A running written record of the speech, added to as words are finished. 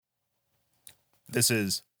This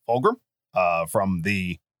is Fulgrim from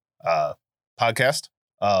the podcast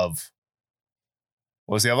of,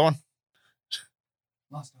 what was the other one?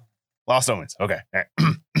 Lost Omens. Okay. All right.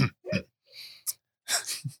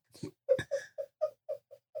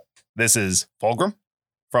 This is Fulgrim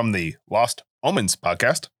from the Lost Omens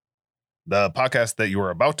podcast. The podcast that you are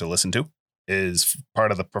about to listen to is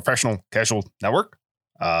part of the Professional Casual Network.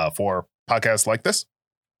 For podcasts like this,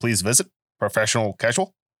 please visit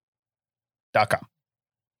professionalcasual.com.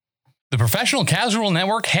 The Professional Casual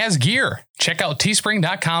Network has gear. Check out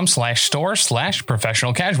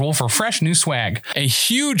teespring.com/store/professionalcasual for fresh new swag. A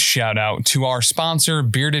huge shout out to our sponsor,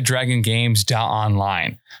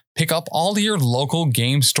 beardeddragongames.online. Pick up all your local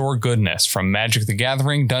game store goodness from Magic the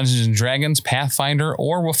Gathering, Dungeons & Dragons, Pathfinder,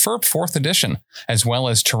 or WFRP 4th Edition, as well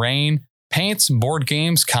as terrain, paints, board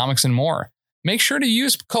games, comics, and more. Make sure to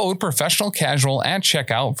use code PROFessionalCasual at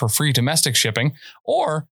checkout for free domestic shipping,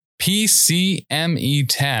 or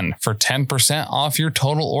PCME10 for 10% off your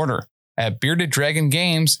total order at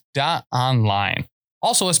beardeddragongames.online.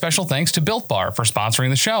 Also, a special thanks to Built Bar for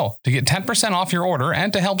sponsoring the show. To get 10% off your order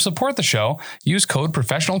and to help support the show, use code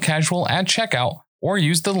PROFessionalCasual at checkout or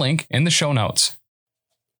use the link in the show notes.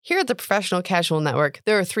 Here at the Professional Casual Network,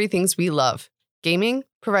 there are three things we love: gaming,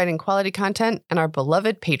 providing quality content, and our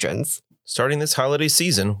beloved patrons. Starting this holiday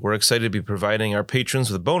season, we're excited to be providing our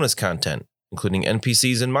patrons with bonus content, including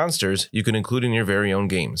NPCs and monsters you can include in your very own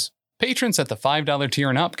games. Patrons at the $5 tier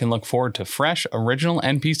and up can look forward to fresh, original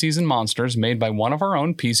NPCs and monsters made by one of our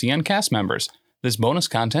own PCN cast members. This bonus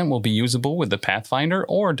content will be usable with the Pathfinder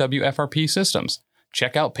or WFRP systems.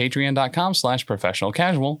 Check out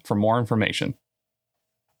patreon.com/professionalcasual for more information.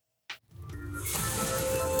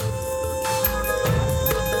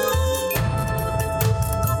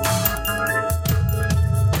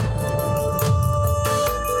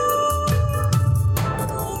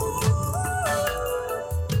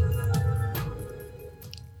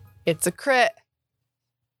 It's a crit.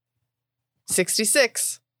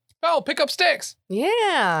 66. Oh, pick up sticks.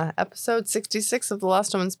 Yeah. Episode 66 of the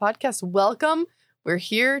Lost Omens podcast. Welcome. We're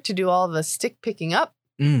here to do all the stick picking up.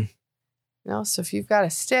 You know, so if you've got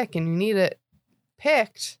a stick and you need it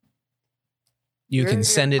picked, you can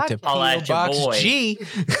send it to podcast. P.O. Box G.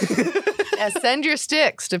 Yeah, send your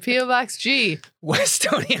sticks to P.O. Box G. West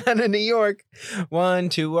Oneonta, New York.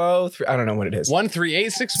 120. I don't know what it is.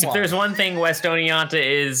 13861. If there's one thing West Oneonta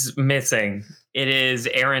is missing, it is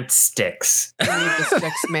errant sticks. We need the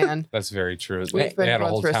sticks, man. That's very true. We've They been had a going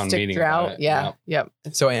whole through a town stick meeting drought. about it. Yeah. Yep.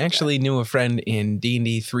 So I actually knew a friend in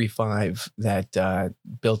D&D 3.5 that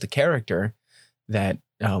built a character that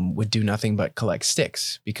would do nothing but collect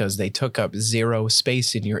sticks because they took up 0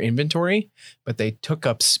 space in your inventory, but they took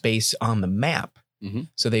up space on the map. Mm-hmm.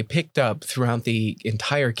 So they picked up throughout the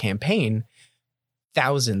entire campaign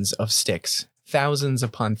thousands of sticks, thousands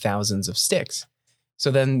upon thousands of sticks.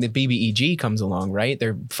 So then the BBEG comes along, right?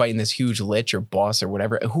 They're fighting this huge lich or boss or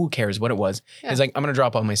whatever. Who cares what it was? Yeah. He's like, I'm going to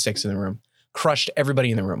drop all my sticks in the room. Crushed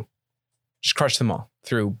everybody in the room. Just crushed them all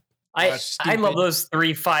through. I love those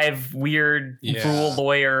 3-5 weird rule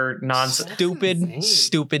lawyer nonsense.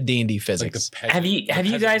 Stupid D&D physics. Like Have you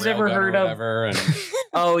guys ever heard of?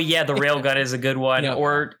 Oh yeah, the railgun is a good one. Yeah.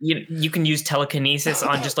 Or you can use telekinesis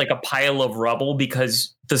on just like a pile of rubble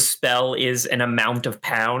because the spell is an amount of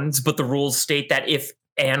pounds, but the rules state that if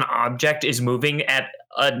an object is moving at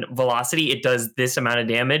a velocity, it does this amount of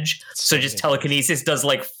damage. So just telekinesis does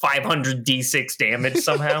like 500 d6 damage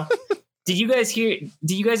somehow. Did you guys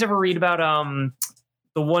ever read about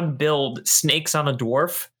the one build, Snakes on a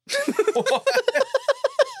Dwarf?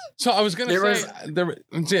 So I was gonna go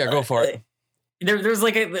for it. There's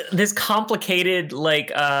like this complicated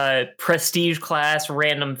like prestige class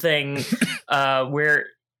random thing where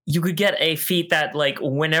you could get a feat that like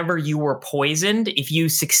whenever you were poisoned, if you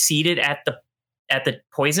succeeded at the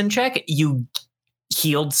poison check, you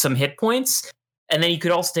healed some hit points, and then you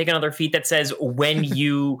could also take another feat that says when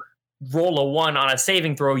you roll a 1 on a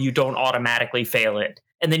saving throw, you don't automatically fail it,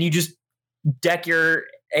 and then you just deck your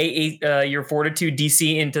fortitude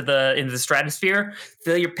DC into the stratosphere,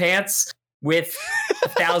 fill your pants with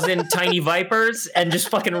 1,000 tiny vipers, and just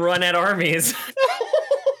fucking run at armies.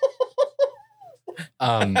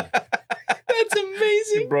 That's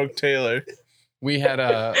amazing. You broke Taylor. We had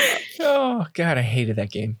Oh God, I hated that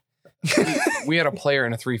game. we had a player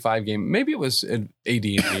in a 3-5 game. Maybe it was an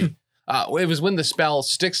AD&D. It was when the spell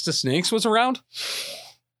Sticks to Snakes was around,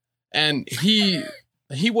 and he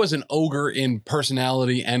was an ogre in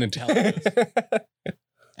personality and intelligence.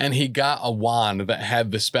 And he got a wand that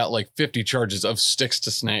had the spell like 50 charges of Sticks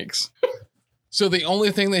to Snakes. So the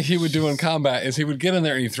only thing that he would do in combat is he would get in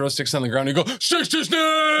there and he'd throw sticks on the ground and go, "Sticks to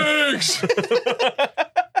snakes!"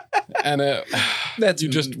 And you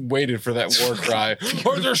just waited for that war cry.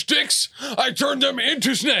 Are there sticks? I turned them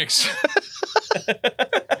into snakes.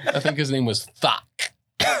 I think his name was Thok.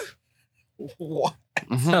 What?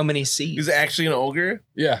 How many C's? He's actually an ogre?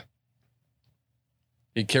 Yeah.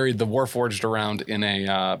 He carried the Warforged around in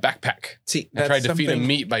a backpack. See, I tried to feed him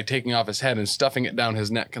meat by taking off his head and stuffing it down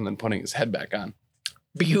his neck and then putting his head back on.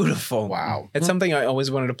 Beautiful. Wow. It's something I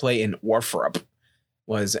always wanted to play in Warfrup,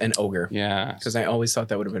 was an ogre. Yeah. Because I always thought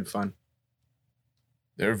that would have been fun.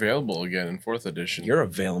 They're available again in 4th edition. You're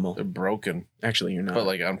available. They're broken, Actually, you're not. but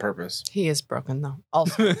like on purpose. He is broken though.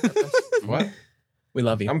 Also, on purpose. What? We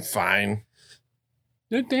love you. I'm fine.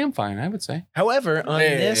 They're damn fine, I would say. However, on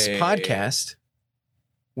this Hey. podcast,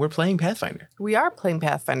 we're playing Pathfinder. We are playing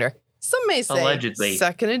Pathfinder. Some may say Allegedly.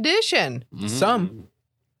 2nd edition. Some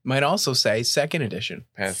might also say 2nd edition.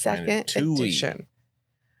 Pathfinder 2nd 2E. edition.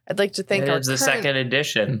 I'd like to thank our It's the current- 2nd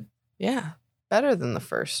edition. Yeah, better than the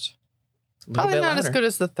first. A little Probably bit not as louder. good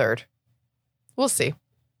as the third. We'll see.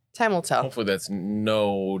 Time will tell. Hopefully that's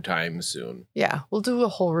no time soon. Yeah, we'll do a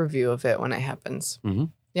whole review of it when it happens.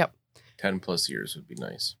 10 plus years would be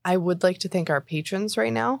nice. I would like to thank our patrons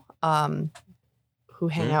right now, who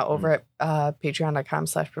hang out over at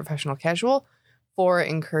patreon.com/professional casual for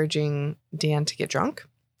encouraging Dan to get drunk.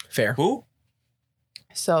 Fair. Who?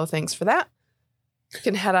 So thanks for that. You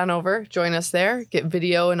can head on over, join us there, get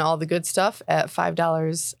video and all the good stuff at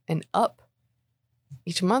 $5 and up.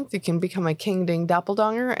 Each month, you can become a King Ding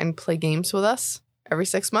Doppeldonger and play games with us every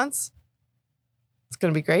 6 months. It's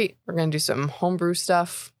going to be great. We're going to do some homebrew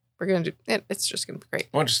stuff. We're going to do it. It's just going to be great.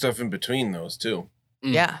 A bunch of stuff in between those too.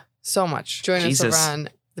 Yeah, so much. Join Jesus. us over on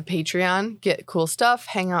the Patreon, get cool stuff,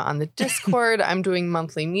 hang out on the Discord. I'm doing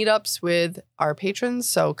monthly meetups with our patrons,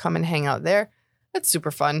 so come and hang out there. It's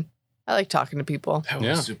super fun. I like talking to people. That was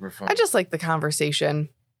Yeah. super fun. I just like the conversation.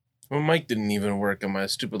 My mic didn't even work on my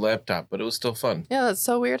stupid laptop, but it was still fun. Yeah, that's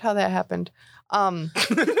so weird how that happened.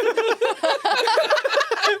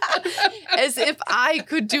 As if I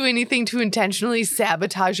could do anything to intentionally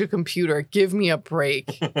sabotage a computer. Give me a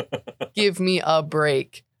break. Give me a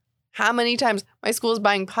break. How many times my school is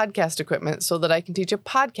buying podcast equipment so that I can teach a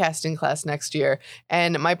podcasting class next year,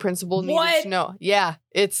 and my principal needed What? to know. Yeah,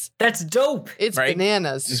 it's That's dope. Right?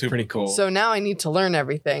 bananas. This is pretty cool. So now I need to learn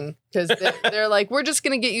everything because they're like, we're just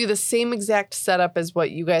going to get you the same exact setup as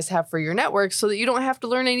what you guys have for your network so that you don't have to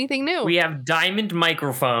learn anything new. We have diamond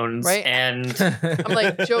microphones, Right. and I'm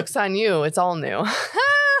like, joke's on you. It's all new.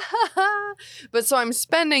 But so I'm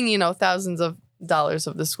spending, thousands of dollars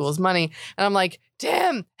of the school's money. And I'm like,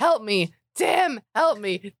 Tim, help me. Tim, help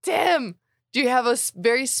me. Tim, do you have a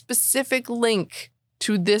very specific link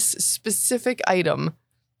to this specific item?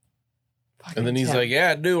 And then he's Tim. like,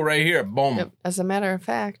 "Yeah, I do right here." Boom. Yep. As a matter of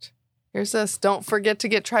fact, here's this. Don't forget to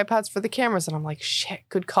get tripods for the cameras. And I'm like, shit,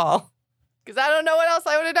 good call. Because I don't know what else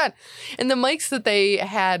I would have done. And the mics that they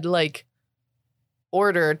had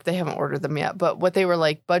ordered, they haven't ordered them yet, but what they were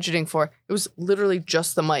budgeting for, it was literally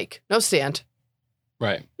just the mic. No stand.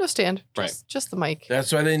 Right. No stand. Right. Just the mic.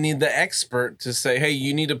 That's why they need the expert to say, "Hey,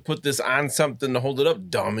 you need to put this on something to hold it up,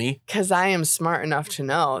 dummy." Because I am smart enough to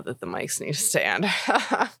know that the mics need to stand.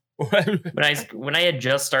 when I had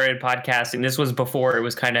just started podcasting, this was before it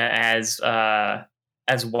was kind of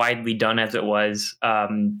as widely done as it was.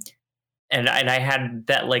 And I had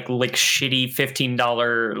that like shitty $15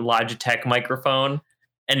 Logitech microphone,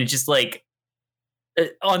 and it's just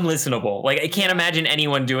unlistenable. I can't imagine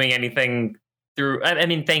anyone doing anything through. I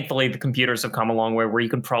mean, thankfully the computers have come a long way where you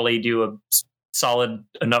could probably do a solid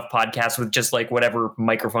enough podcast with just whatever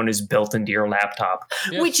microphone is built into your laptop,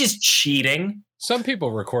 Yeah. which is cheating. Some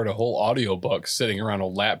people record a whole audiobook sitting around a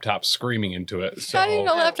laptop screaming into it. So, Not even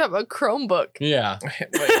a laptop, a Chromebook. yeah.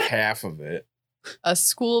 Like half of it. A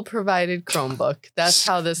school provided Chromebook. That's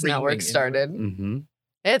how this Screaming network into it. started. Mm-hmm.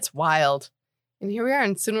 It's wild. And here we are.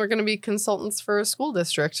 And soon we're going to be consultants for a school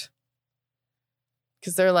district.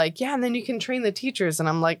 Because they're like, yeah, and then you can train the teachers. And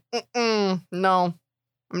I'm like, no,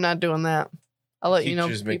 I'm not doing that. I'll let you know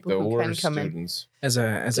Teachers make people the who can worst come in. students. As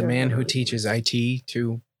a They're man who literally teaches IT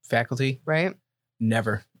to faculty, Right?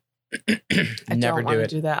 never. I Never don't do want to it.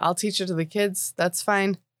 do that. I'll teach it to the kids. That's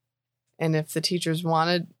fine. And if the teachers want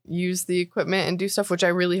to use the equipment and do stuff, which I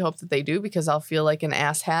really hope that they do, because I'll feel like an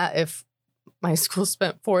asshat if my school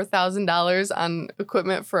spent $4,000 on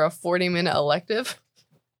equipment for a 40-minute elective.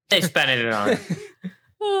 They spent it on.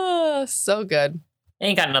 Oh, so good.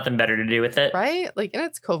 Ain't got nothing better to do with it. right? Like, and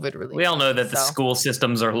it's COVID related. We all know that the so. school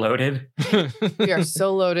systems are loaded. We are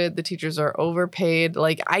so loaded. The teachers are overpaid.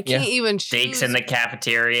 Like, I can't even Steaks choose. in the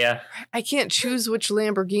cafeteria. I can't choose which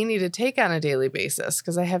Lamborghini to take on a daily basis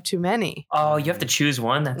because I have too many. Oh, you have to choose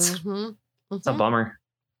one. That's Mhm. a bummer.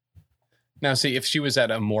 Now, see, if she was at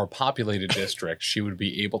a more populated district, she would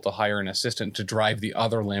be able to hire an assistant to drive the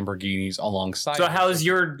other Lamborghinis alongside. So her. how's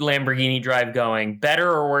your Lamborghini drive going? Better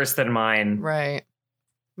or worse than mine? Right.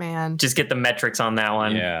 Man. Just get the metrics on that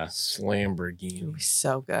one. Yeah. It Slamborghini. would be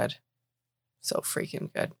so good. So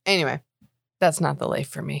freaking good. Anyway, that's not the life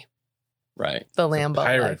for me. Right. The Lambo life.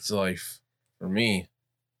 Pirate's life for me.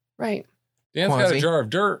 Right. Dan's got a Quasi. jar of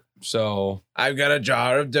dirt, so I've got a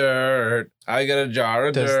jar of dirt. I got a jar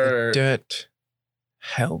of Does the dirt. dirt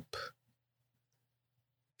help?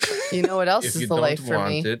 You know what else If is you the don't life for want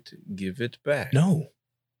me? it, give it back. No.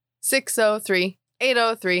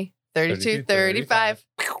 603-803-3235.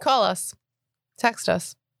 Call us. Text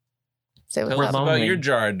us. Say what's We're up. What about lonely. your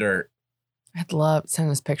jar of dirt? I'd love send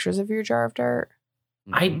us pictures of your jar of dirt.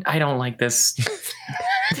 I don't like this.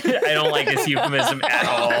 I don't like this euphemism at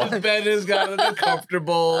all. Ben has gotten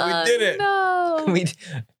uncomfortable. We did it. No.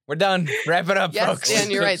 We're done. Wrap it up, Yes, folks.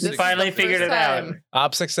 Dan, you're right. This is Finally the figured first it out. time.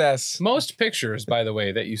 Op success. Most pictures, by the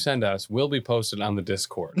way, that you send us will be posted on the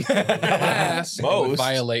Discord. Unless it would Most?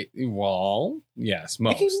 violate. Well, yes, You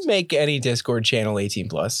most. can make any Discord channel 18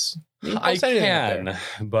 plus. You I post anything up there.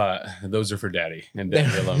 can, but those are for Daddy and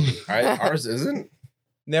Daddy alone. Ours isn't.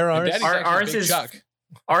 There are. Daddy's Our- actually ours Big is- Chuck.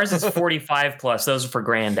 Ours is 45 plus. Those are for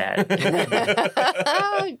granddad.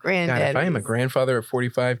 Granddad. God, if I am a grandfather at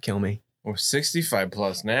 45, kill me. We're 65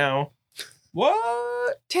 plus now.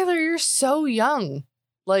 What? Taylor, you're so young.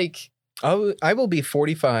 Like, I will be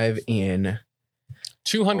 45 in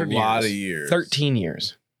 200 A lot years. of years. 13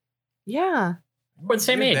 years. yeah. We're the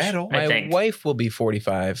same You're age, that old? I My think. wife will be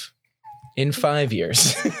 45 in 5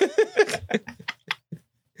 years.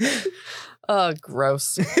 Oh,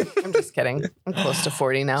 gross. I'm just kidding. I'm close to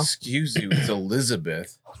 40 now. Excuse you, it's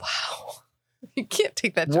Elizabeth. Wow. You can't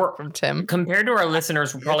take that We're- joke from Tim. Compared to our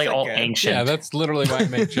listeners, we're probably Yes, I all can. ancient. Yeah, that's literally why I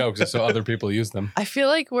make jokes, is so other people use them. I feel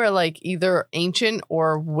like we're like either ancient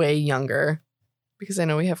or way younger because I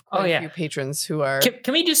know we have quite Oh, a yeah. few patrons who are.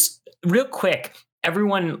 Can we just, real quick,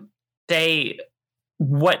 everyone say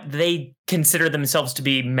what they consider themselves to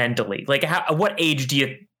be mentally? Like, what age do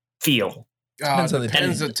you feel? Depends on the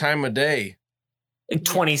Depends day. the time of day.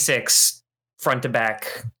 26, front to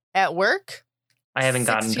back. At work, I haven't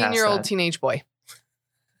gotten past 16-year-old that. teenage boy.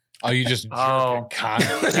 Oh, you just Oh.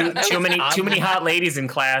 Too many hot ladies in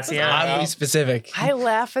class. Yeah. Oddly specific. I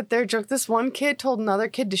laugh at their joke. This one kid told another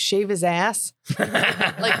kid to shave his ass. Like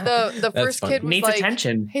the That's first funny. kid was Needs like,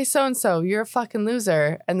 attention. "Hey, so and so, you're a fucking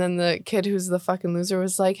loser," and then the kid who's the fucking loser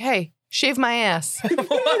was like, "Hey, shave my ass."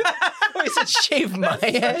 I said shave my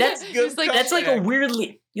head. That's He's like, That's like a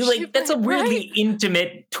weirdly that's a weirdly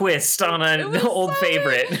intimate twist on It an was old so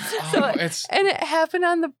favorite. weird. Oh, So- it's And it happened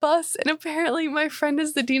on the bus. And apparently, my friend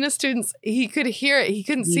is the dean of students. He could hear it. He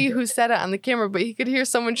couldn't see who said it on the camera, but he could hear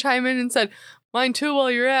someone chime in and said, "Mine too,"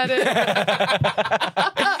 while you're at it.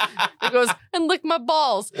 He goes, "And lick my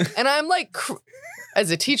balls." And I'm like,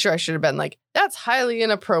 as a teacher, I should have been like, "That's highly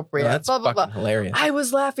inappropriate." That's blah, blah, fucking blah. hilarious. I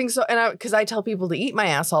was laughing so, and because I tell people to eat my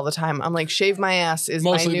ass all the time. I'm like, shave my ass is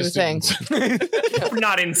mostly my new the thing. students.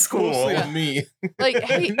 Not in school. Mostly to me. Like,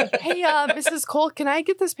 hey, Mrs. Cole, can I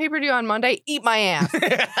get this paper due on Monday? Eat my ass.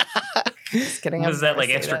 Just kidding. I Was would that never like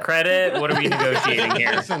say extra that. credit? What are we negotiating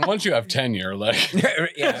here? Listen, once you have tenure, like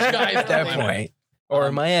Yeah, at that point. Or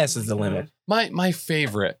my ass is the limit. my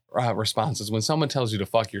favorite response is when someone tells you to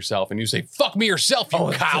fuck yourself and you say "fuck me yourself, you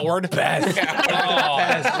it's the coward." best. Oh,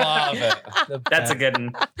 I love it. That's a good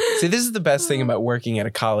one. See, this is the best thing about working at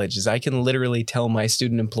a college is I can literally tell my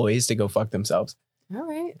student employees to go fuck themselves. All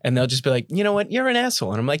right. And they'll just be like, "You know what? You're an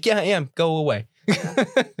asshole." And I'm like, "Yeah, I am. Go away."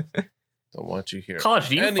 Don't want you here. College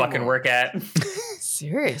do you Anymore. fucking work at?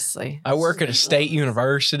 Seriously. I work at a state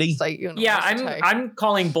university. Site Yeah, university. I'm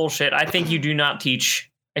calling bullshit. I think you do not teach.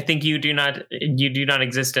 I think you do not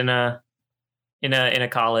exist in a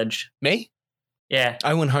college. Me? Yeah.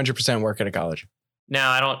 I 100% work at a college. No,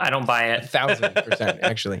 I don't buy it. 1,000%,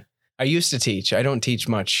 actually. I used to teach. I don't teach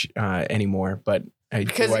much anymore, but I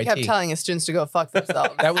because do he kept IT. telling his students to go fuck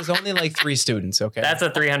themselves. That was only like 3 students, okay? That's a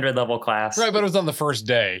 300 level class. Right, but it was on the first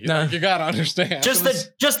day. No. You gotta understand. Just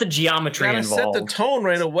the geometry Gotta set involved. the tone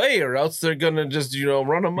right away, or else they're gonna just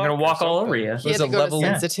run them They're gonna walk all over you. He was had to a go level- to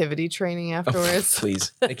sensitivity training afterwards.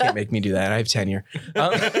 Please. They can't make me do that. I have tenure.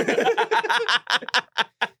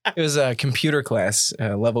 It was a computer class,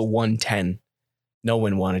 level 110. No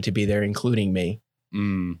one wanted to be there, including me.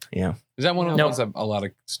 Yeah. Is that one of the Nope. ones that a lot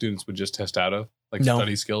of students would just test out of? Like No.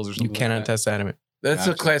 study skills or You something? cannot like that? test out of it. That's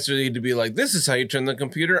a Gotcha. class where you need to be like, this is how you turn the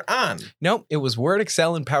computer on. Nope. It was Word,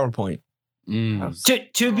 Excel, and PowerPoint.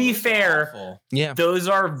 To be fair, Awful. Yeah. those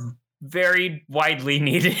are very widely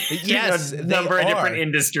needed Yes, in a they number of different are.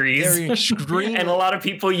 industries. They're extreme. And a lot of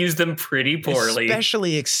people use them pretty poorly.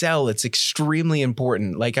 Especially Excel. It's extremely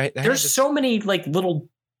important. Like I had There's this- so many like little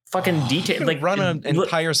fucking you details. can Like run an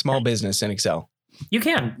entire small business in Excel. you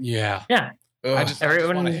can. Yeah. Yeah. I Ugh. just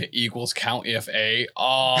Everyone- want to hit equals count if A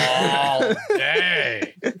all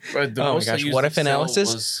day. But the Oh my most I gosh, used what if Excel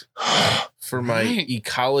analysis? was for my Right.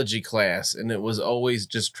 ecology class, and it was always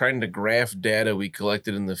just trying to graph data we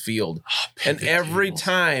collected in the field. And Pivot every tables.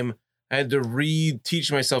 time I had to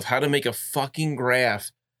teach myself how to make a fucking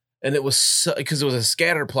graph, and it was because it was a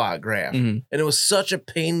scatter plot graph, Mhm. and it was such a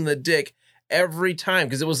pain in the dick every time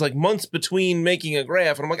because it was like months between making a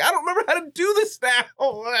graph, and I'm like, I don't remember how to do this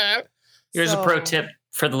now. Here's a pro So- tip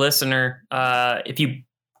for the listener. If you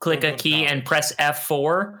click a key and press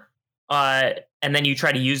F4, and then you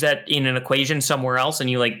try to use that in an equation somewhere else, and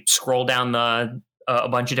you like scroll down the a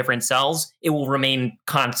bunch of different cells, it will remain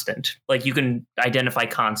constant. Like you can identify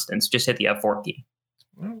constants. Just hit the F4 key.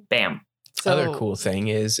 Bam. So, Other cool thing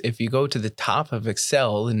is if you go to the top of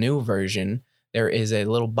Excel, the new version, there is a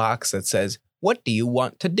little box that says, "What do you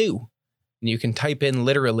want to do?" And you can type in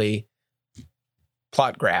literally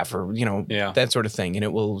plot graph or, Yeah. that sort of thing. And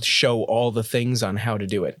it will show all the things on how to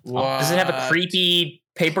do it. Does it have a creepy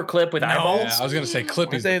paperclip with eyeballs? Yeah, I was going to say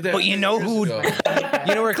Clippy's. But you know who-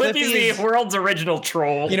 You know where Clippy's Clippy is? the world's original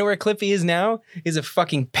troll. You know where Clippy is now? Is a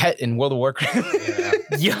fucking pet in World of Warcraft.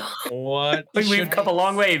 Yeah. What? We've come a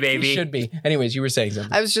long way, He baby. should be. Anyways, you were saying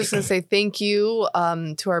something. I was just gonna say thank you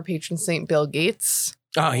to our patron saint Bill Gates.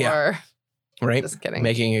 Oh, yeah. Right? Just kidding.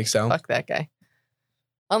 Making Excel. Fuck that guy.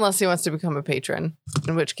 Unless he wants to become a patron,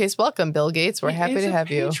 in which case, welcome, Bill Gates. We're happy to have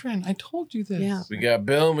you. I told you this. Yeah. We got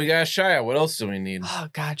Bill and we got Shia. What else do we need? Oh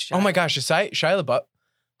God, Shia. Oh my gosh, Shia LaBeouf.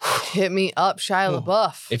 Hit me up, Shia Oh.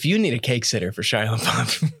 LaBeouf. If you need a cake sitter for Shia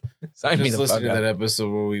LaBeouf, sign me Just the fuck listen to that up. episode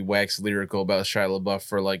where we wax lyrical about Shia LaBeouf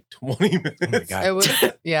for like 20 minutes. Oh my God. It was,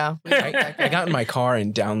 yeah. I got in my car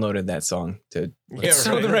and downloaded that song to Yeah,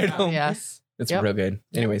 throw right. the right home. Yes. It's Yep. real good.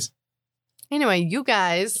 Anyways, Anyway, you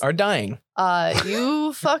guys, are dying.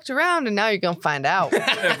 you fucked around and now you're gonna find out.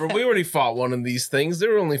 Whatever. We already fought one of these things. There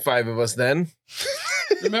were only 5 of us then.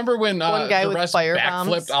 Remember when One guy the with rest fire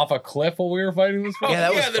backflipped bombs. off a cliff while we were fighting this? Yeah,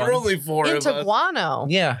 that was there fun. were only 4 of Into us. guano.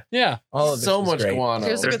 Yeah, Yeah. all of this So was much great. guano.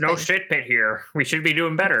 Here's There's Good no thing. shit pit here. We should be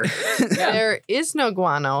doing better. There is no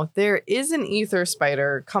guano. There is an ether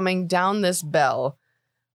spider coming down this bell.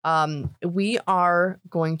 We are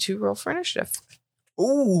going to roll for initiative.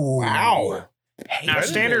 Ooh, Wow. Hey, Now,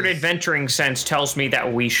 standard adventuring sense tells me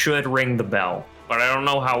that we should ring the bell, but I don't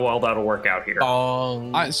know how well that'll work out here.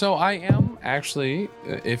 So I am actually,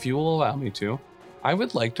 if you will allow me to, I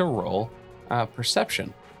would like to roll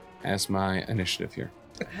perception as my initiative here.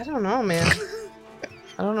 I don't know, man.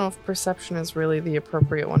 I don't know if perception is really the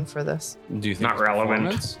appropriate one for this. Do you think Not it's relevant.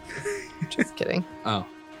 performance? Just kidding. Oh,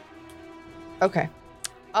 Okay.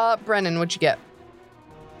 Brennan, what'd you get?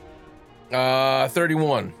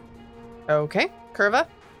 31. Okay. Curva?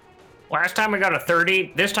 Last time I got a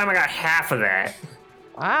 30. This time I got half of that.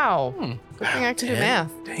 Wow. Hmm. Good thing I can do 10?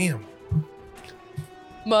 math. Damn.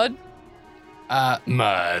 Mud?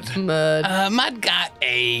 Mud. Mud. Mud got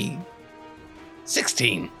a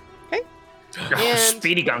 16. And-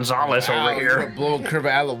 Speedy Gonzalez Wow, over you're here. gonna blow a curve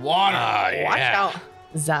out of the water. Watch out.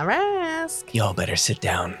 Zarask. y'all better sit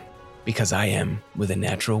down because I am with a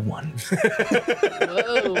natural 1.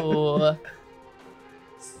 Whoa.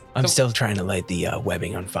 I'm still trying to light the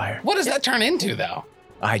webbing on fire. What does that turn into, though?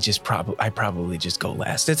 I probably just go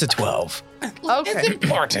last. It's a 12. Okay. It's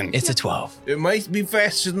important. It's a 12. It might be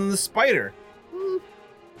faster than the spider.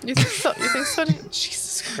 You think so? You think so?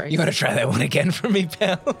 Jesus Christ. You want to try that one again for me,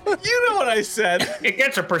 pal? You know what I said. It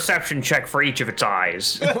gets a perception check for each of its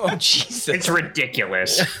eyes. Oh, Jesus. It's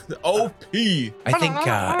ridiculous. OP. I think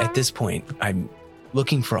at this point, I'm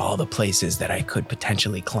looking for all the places that I could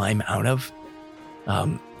potentially climb out of.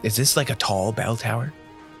 Is this like a tall bell tower?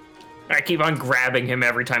 I keep on grabbing him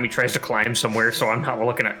every time he tries to climb somewhere, so I'm not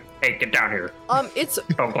looking at, hey, get down here. It's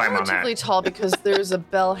Don't climb on that. relatively tall because there's a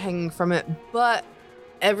bell hanging from it, but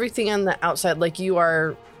everything on the outside, like you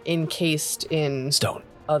are encased in Stone.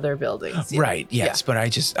 other buildings. Yeah. Right, yes, but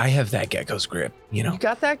I have that gecko's grip, you know. You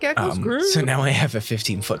got that gecko's groove? So now I have a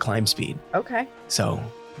 15-foot climb speed. Okay. So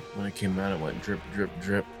When I came out, it went drip, drip,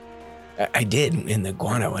 drip. I did in the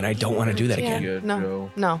guano, and I don't want to do that Yeah. again. No.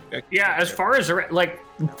 Joe. No. Yeah, as far as, like,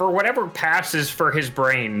 for whatever passes for his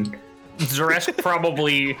brain, Zeresk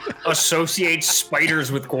probably associates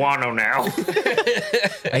spiders with guano now.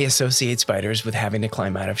 I associate spiders with having to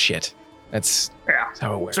climb out of shit. That's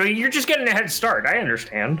how it works. So you're just getting a head start. I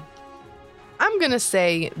understand. I'm gonna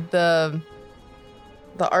say the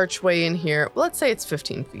archway in here. Let's say it's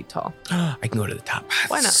 15 feet tall. I can go to the top.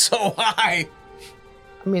 Why not? So high.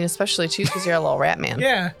 I mean, especially Chief because you're a little rat man.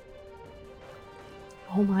 Yeah.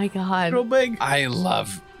 Oh my god. Real big. I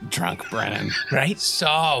love drunk Brennan Right?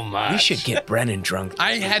 so much. We should get Brennan drunk.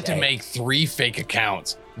 I had to make 3 fake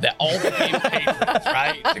accounts that all became patrons,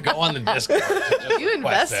 right? To go on the Discord. You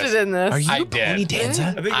invested in this. Are you I Pony did.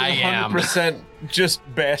 Danza? I think I am. 100% just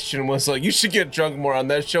Bastion was like, you should get drunk more on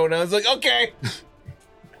that show. And I was like, okay.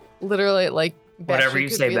 Literally, like, Whatever Bastion you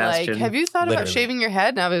could say, be Bastion. Like, have you thought about Literally. shaving your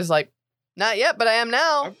head? And I was like, not yet, but I am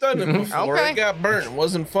now. I've done it before. Okay. It got burnt. It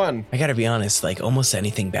wasn't fun. I gotta be honest, like almost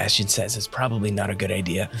anything Bastion says is probably not a good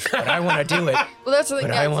idea. But I want to do it. Well, that's the thing.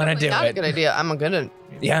 But Yeah, I it's wanna definitely do not it. a good idea. I'm gonna.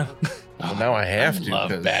 Yeah, Well, now I have to. love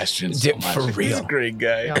 'cause Bastion so much. for He's a real. great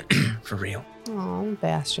guy. Yeah. For real. Oh,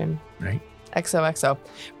 Bastion. Right. XOXO.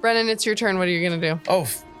 Brennan, it's your turn. What are you gonna do? Oh,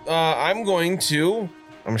 I'm going to,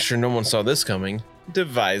 I'm sure no one saw this coming,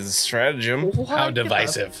 devise a stratagem. How Get the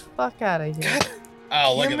divisive. fuck out of here.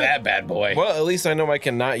 Oh, look Damn at it. that bad boy. Well, at least I know I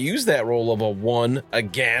cannot use that roll of a 1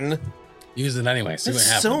 again. Use it anyway. See what That's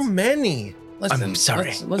happens. so many. Listen, I'm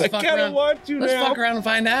sorry. Let's I fuck kind of around. want to Let's now. fuck around and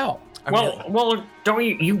find out. Well, don't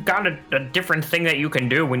you got a different thing that you can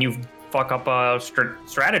do when you fuck up a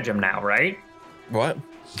stratagem now, right? What?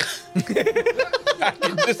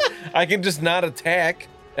 I can just not attack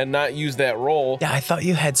and not use that roll. Yeah, I thought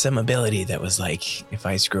you had some ability that was like, if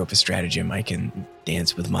I screw up a stratagem, I can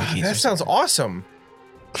dance with monkeys. That or sounds something. awesome.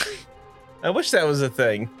 I wish that was a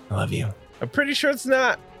thing. I love you. I'm pretty sure it's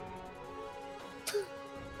not.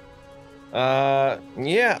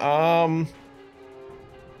 Yeah,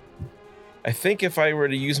 I think if I were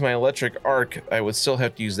to use my electric arc, I would still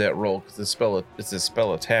have to use that roll because it's a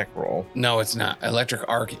spell attack roll. No, it's not. Electric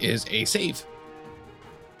Arc is a save,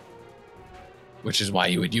 which is why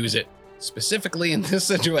you would use it specifically in this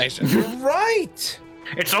situation. Right.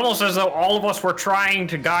 It's almost as though all of us were trying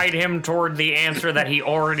to guide him toward the answer that he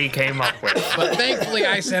already came up with. But thankfully,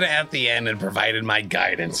 I said it at the end and provided my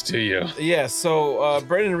guidance to you. Yeah. So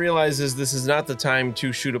Brendan realizes this is not the time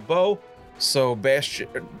to shoot a bow. So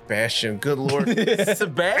Bastion, good lord,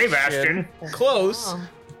 Sebastian, Hey, Bastion. close. Oh.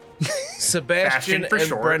 Sebastian Bastion for and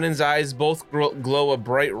short. Brennan's eyes both glow a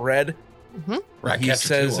bright red. Right, He catch the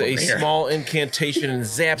says two a over here. small incantation and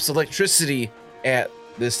zaps electricity at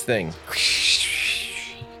this thing.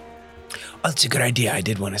 Oh, that's a good idea. I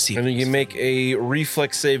did want to see. And then you make a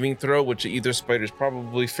reflex saving throw, which either spider's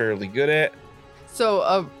probably fairly good at. So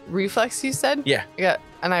a reflex, you said? Yeah.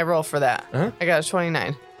 I roll for that. Uh-huh. I got a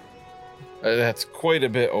 29. That's quite a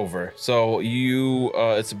bit over. So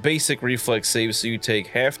it's a basic reflex save, so you take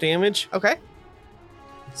half damage. Okay.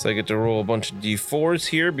 So I get to roll a bunch of d4s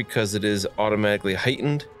here because it is automatically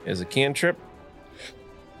heightened as a cantrip.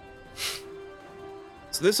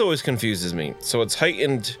 So this always confuses me. So it's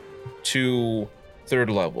heightened to 3rd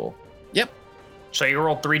level. So you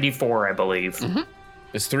rolled 3d4, I believe.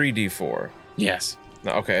 It's 3d4. Yes.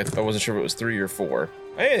 No, okay, I wasn't sure if it was 3 or 4.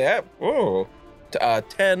 Hey, that, whoa.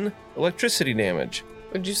 10 electricity damage.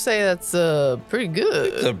 Would you say that's pretty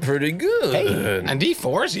good? That's pretty good. And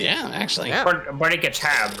D4s, yeah, actually. Yeah. But it gets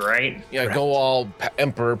halved, right? Yeah, Correct. go all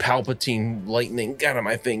Emperor Palpatine lightning out of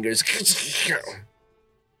my fingers.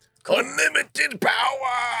 Unlimited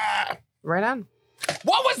power. Right on.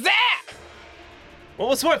 What was that? What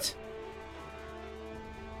was what?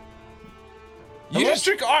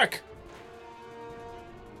 Electric arc.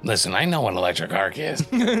 Listen, I know what electric arc is.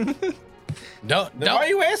 Then why are Don't,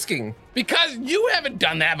 you asking? because you haven't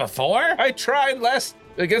done that before. I tried last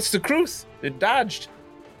against the Kruth. It dodged.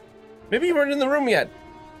 Maybe you weren't in the room yet.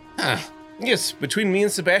 Huh. Yes, between me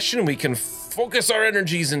and Sebastian, we can focus our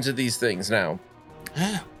energies into these things now.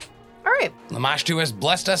 Ah, All right. Lamashtu has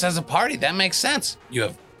blessed us as a party. That makes sense. You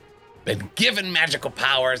have been given magical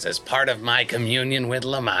powers as part of my communion with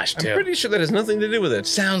I'm Lamashtu. pretty sure that has nothing to do with it.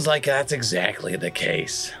 Sounds like that's exactly the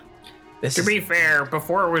case. This To is, be fair,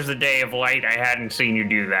 before it was the Day of Light, I hadn't seen you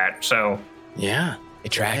do that. So Yeah.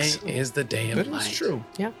 it tracks. Today is the day of That light. is true.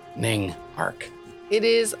 Ning arc. It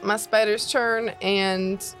is my spider's turn,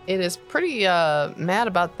 and it is pretty mad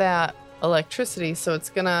about that electricity, so it's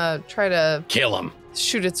gonna try to Kill him.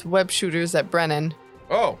 shoot its web shooters at Brennan.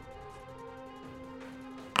 Oh,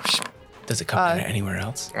 Does it come from anywhere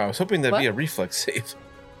else? I was hoping that'd What? be a reflex save.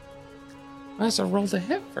 That's a roll to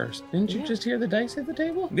hit first. Didn't you Yeah. just hear the dice at the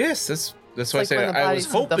table? Yes, that's That's why I like when said the I was body's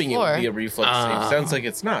on the hoping it floor. would be a reflex save. Sounds like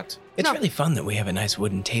it's not. It's No. really fun that we have a nice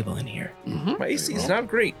wooden table in here. My AC is not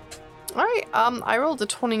great. All right. I rolled a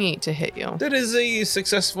 28 to hit you. That is a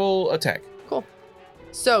successful attack. Cool.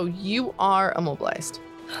 So you are immobilized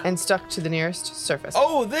and stuck to the nearest surface.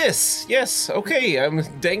 Oh, this. Yes. Okay. I'm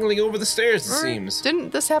dangling over the stairs, it All right. seems.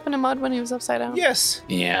 Didn't this happen to Mud when he was upside down? Yes.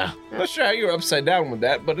 Yeah. I'm not sure how you were upside down with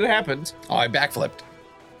that, but it happened. Oh, I backflipped.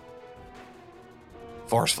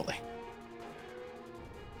 Forcefully.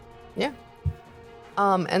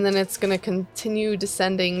 And then it's going to continue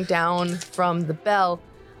descending down from the bell.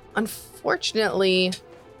 Unfortunately,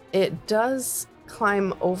 it does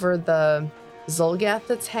climb over the Zolgath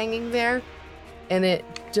that's hanging there, and it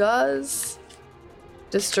does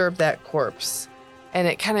disturb that corpse. And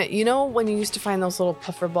it kind of, you know, when you used to find those little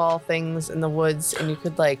puffer ball things in the woods and you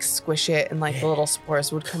could like squish it and like the little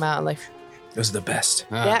spores would come out and like Those are the best.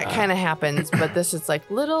 that kind of happens, but this is like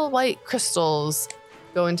little white crystals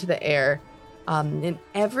go into the air. And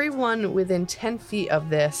everyone within 10 feet of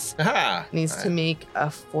this Aha. needs to make a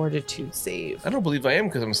fortitude save. I don't believe I am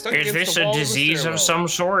because I'm stuck Is against this the a wall disease the stairwell. of some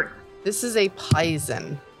sort? This is a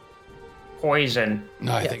poison. Poison.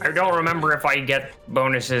 No, I Yeah. think I don't remember if I get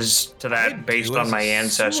bonuses to I that based do on as my a sewer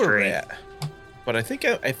ancestry. rat. But I think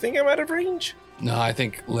I'm out of range. No, I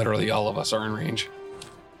think literally all of us are in range.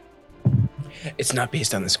 It's not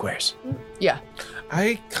based on the squares. Yeah.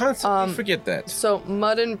 I constantly Um, forget that. So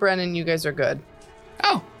Mud and Brennan, you guys are good.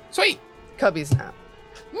 Oh, sweet. Cubby's not.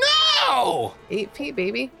 No! 8 feet,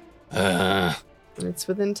 baby. Uh, And it's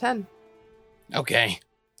within 10. okay.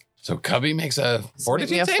 So Cubby makes a Make me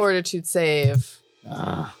fortitude a save? fortitude save.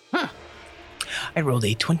 Huh. I rolled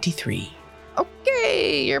a 23.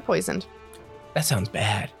 Okay, you're poisoned. That sounds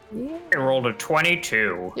bad. Yeah. I rolled a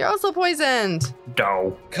 22. You're also poisoned.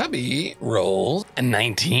 Dough. Cubby rolls a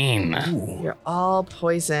 19. Ooh. You're all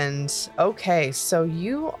poisoned. Okay, so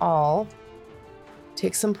you all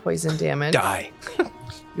take some poison damage. Die.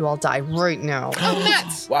 You all die right now. Oh,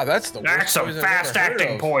 nuts! Wow, that's the worst That's some poison I've ever heard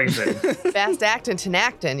fast-acting of. poison. Fast acting,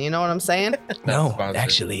 tenactin, you know what I'm saying? No, sponsored.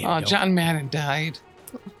 actually. I Oh, don't. John Madden died.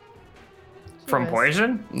 From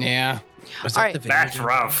poison? Yeah. Was All that right. the vinegar? That's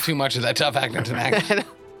rough. Too much of that tough acting tonight.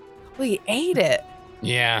 Well, he ate it,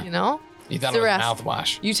 Yeah. you know? He thought The it was rest.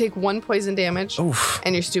 mouthwash. You take 1 poison damage Oof.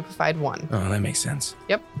 and you're stupefied 1. Oh, that makes sense.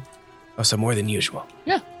 Yep. Oh, so more than usual.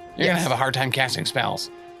 You're Yes. gonna have a hard time casting spells.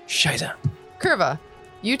 Shiza. Curva,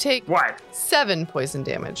 you take What? 7 poison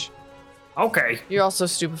damage. Okay, You're also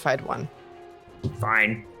stupefied 1.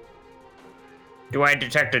 fine. Do I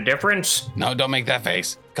detect a difference? No, don't make that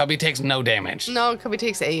face. Cubby takes no damage. No, Cubby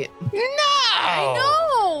takes 8. No! I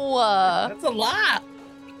know. That's a lot.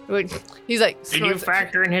 He's like, Did you snorts-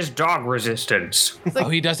 factor in his dog resistance? Oh,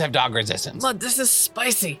 he does have dog resistance. Mud, this is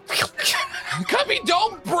spicy. Cubby,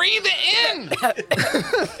 don't breathe it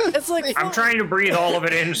in! It's like I'm trying to breathe all of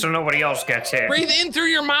it in so nobody else gets it. Breathe in through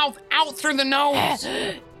your mouth, out through the nose.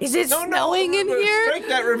 Is it No, snowing in here? Strike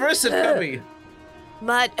that, reverse it, Cubby.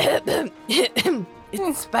 Mud,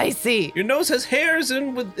 it's spicy. Your nose has hairs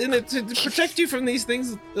in it to protect you from these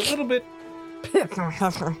things a little bit.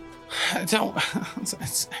 Don't.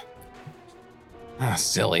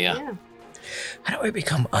 Cilia. Yeah. How do I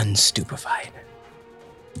become unstupefied?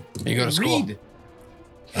 You go to school. Read.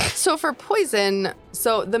 So for poison,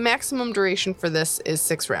 so the maximum duration for this is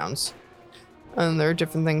 6 rounds. And there are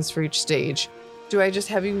different things for each stage. Do I just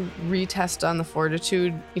have you retest on the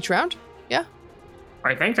fortitude each round? Yeah.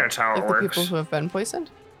 I think that's how Like it the works. people who have been poisoned?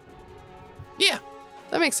 Yeah.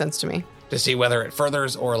 That makes sense to me. To see whether it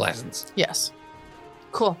furthers or lessens. Yes.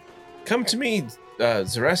 Cool. Come to me,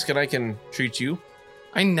 Zaresk, and I can treat you.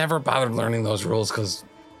 I never bothered learning those rules because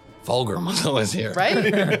Fulgrim was always here. Right?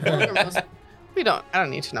 Fulgrim knows. I don't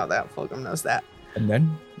need to know that. Fulgrim knows that. And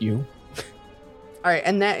then you. All right,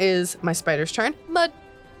 and that is my spider's turn. Mud.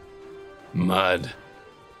 Mud.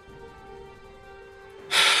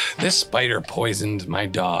 This spider poisoned my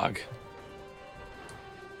dog.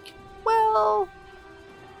 Well,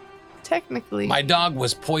 technically, My dog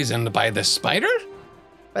was poisoned by the spider?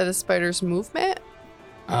 by the spider's movement.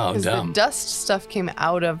 Oh, Because the dumb. dust stuff came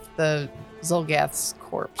out of the Zolgath's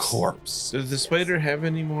corpse. Corpse. Does the spider have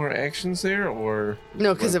any more actions there, or?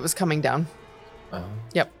 No, because it was coming down.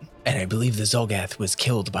 And I believe the Zolgath was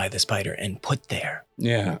killed by the spider and put there.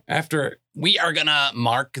 Yeah. After we are gonna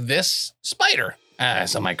mark this spider,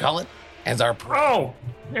 some might call it, as our prey. Oh,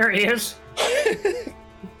 there he is.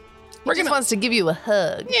 He just wants to give you a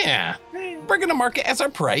hug. Yeah. We're gonna mark it as our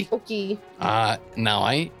prey. Okay. Now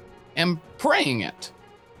I am praying it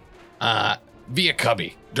via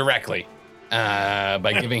Cubby directly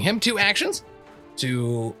by giving him 2 actions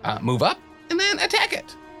to move up and then attack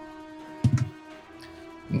it.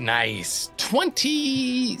 Nice.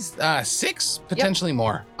 26, potentially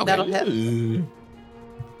more. Okay. That'll hit.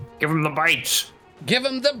 Give him the bites. Give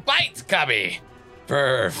him the bites, Cubby,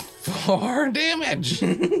 for 4 damage.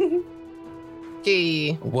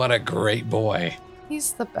 Okay. What a great boy.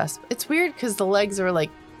 He's the best. It's weird because the legs are like,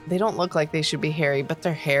 they don't look like they should be hairy, but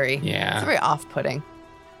they're hairy. It's Yeah. very off-putting.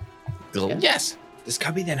 Yes. Does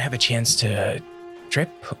Cubby then have a chance to trip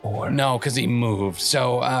or No, because he moved.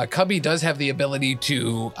 So Cubby does have the ability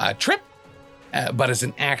to trip, but it's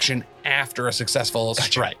an action after a successful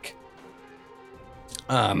strike.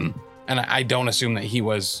 And I don't assume that he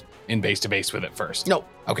was in base to base with it first. Nope.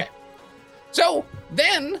 Okay. So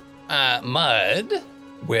then Mud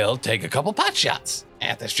will take a couple pot shots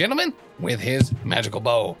at this gentleman with his magical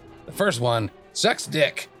bow. The first one sucks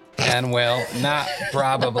dick and will not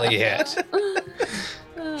probably hit.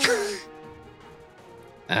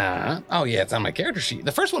 Oh yeah, it's on my character sheet.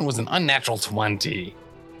 The first one was an unnatural 21.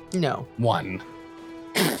 No.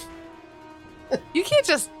 You can't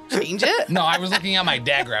just change it. No, I was looking at my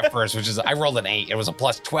dagger at first, which is I rolled an 8. It was a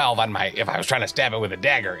plus 12 on my if I was trying to stab it with a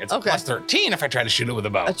dagger. It's Okay. a plus 13 if I try to shoot it with a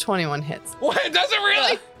bow. A 21 hits. What? Does it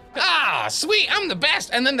really? Ah, sweet. I'm the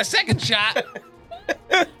best. And then the second shot.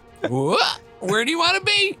 Whoa, where do you want to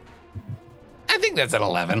be? I think that's an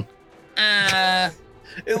 11.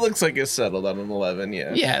 It looks like it's settled on an 11,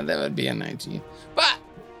 yeah. Yeah, that would be a 19. But,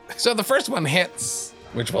 so the first one hits,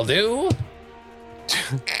 which will do.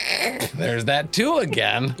 There's that 2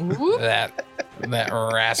 again. Whoop. that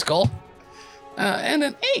rascal. And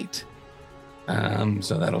an 8.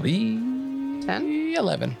 So that'll be 10?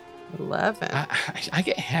 11. 11. I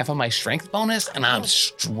get half of my strength bonus, and I'm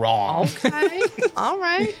strong. Okay. All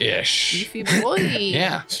right. Ish. Beefy boy.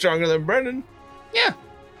 Yeah. Stronger than Brendan. Yeah.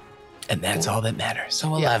 and that's all that matters.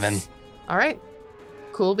 So 11. Yes. All right.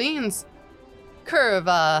 Cool beans.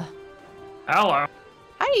 Curva. Hello.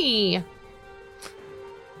 Hi.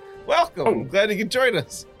 Welcome. Oh. Glad you could join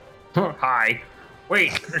us. Hi.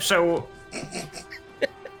 Wait, so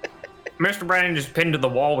Mr. Brennan is pinned to the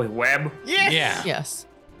wall with web? Yeah. Yes.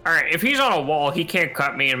 All right, if he's on a wall, he can't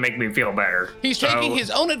cut me and make me feel better. He's So, taking his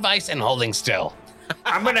own advice and holding still.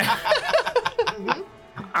 I'm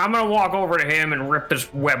gonna walk over to him and rip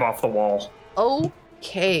this web off the wall.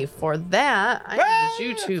 Okay, for that, I need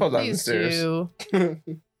you to Hold on, please serious. do.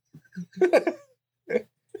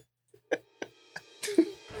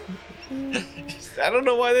 I don't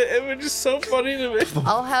know why that image is so funny to me.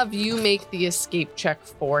 I'll have you make the escape check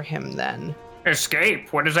for him then.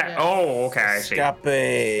 Escape? What is that? Yes. Oh, okay, I see. Escape.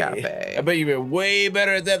 Escape. I bet you've been way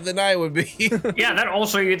better at that than I would be. Yeah, that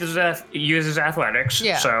also uses athletics.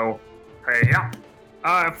 Yeah. So, yeah.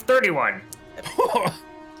 31.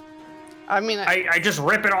 I mean, I just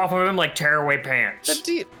rip it off of him like tearaway pants.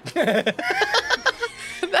 that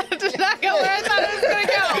did not go where I thought it was going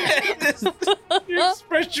to go. Your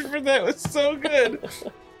expression for that was so good.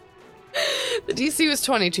 The DC was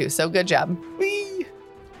 22, so good job. Whee!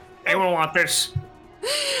 Anyone want this?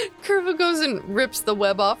 Curva goes and rips the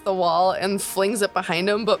web off the wall and flings it behind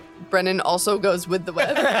him, but Brennan also goes with the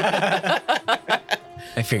web.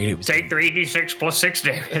 I figured it was. Take 3d6 plus 6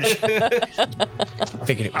 damage.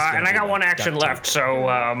 Figured it was. And I got one action left, so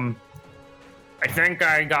I think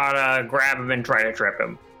I gotta grab him and try to trip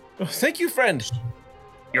him. Oh, thank you, friend.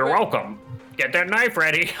 You're welcome. Get that knife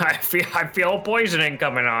ready. I feel poisoning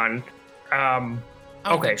coming on.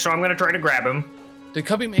 Okay, so I'm gonna try to grab him. Did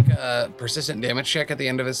Cubby make a persistent damage check at the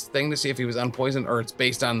end of his thing to see if he was unpoisoned, or it's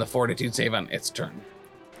based on the fortitude save on its turn?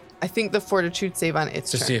 I think the fortitude save on its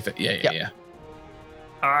To turn. see if it, yeah.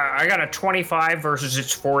 I got a 25 versus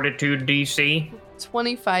its fortitude DC.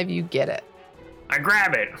 25, you get it. I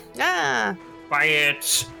grab it Ah, by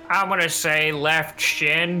its, I'm gonna say left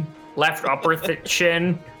upper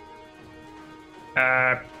shin.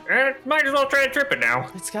 Might as well try to trip it now.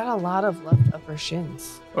 it's got a lot of left upper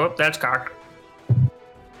shins. Oh, that's cocked.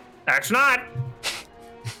 That's not.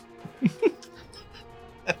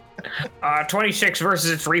 26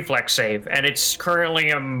 versus its reflex save, and it's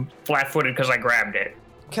currently flat-footed because I grabbed it.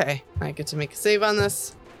 Okay, I get to make a save on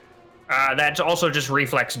this. That's also just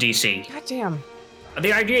reflex DC. God damn.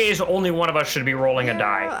 The idea is only one of us should be rolling a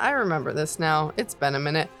die. I remember this now. It's been a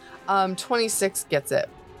minute. 26 gets it.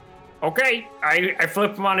 Okay, I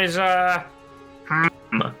flip him on his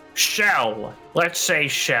shell. Let's say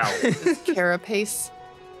shell. Carapace.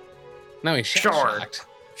 No, he's Sure. shocked.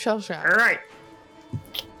 Shell shock. All right.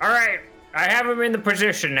 I have him in the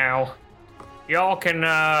position now. Y'all can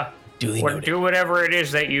Duly noted. do whatever it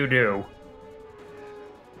is that you do.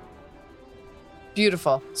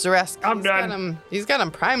 Beautiful. Zaresk. I'm done. He's got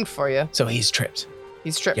him primed for you. So he's tripped.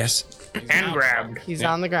 He's tripped. Yes. And grabbed. He's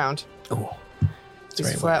Yeah. on the ground. Ooh. That's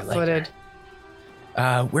He's right, what I like.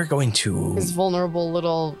 flat-footed. We're going to. His vulnerable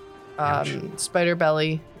little spider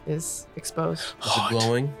belly is exposed. Is it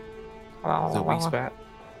glowing? The weak spot?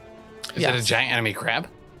 Is it a giant enemy crab?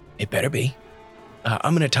 It better be.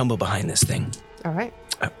 I'm gonna tumble behind this thing. All right.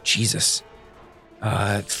 Oh, Jesus.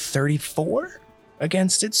 34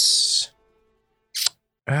 against its.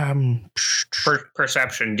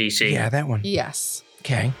 Perception DC. Yeah, that one. Yes.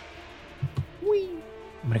 Okay.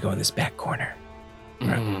 I'm gonna go in this back corner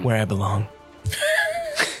where I belong.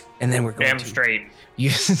 And then we're going Damn to straight.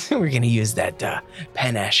 we're gonna use that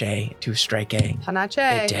panache to strike a Panache.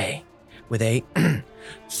 day with a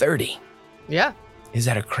 30. Yeah. Is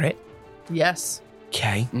that a crit? Yes.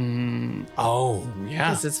 Okay. Oh,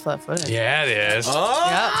 yeah. Because it's flat-footed. Yeah, it is. Yeah.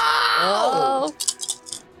 Oh.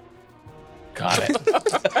 Got it.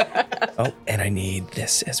 Oh, and I need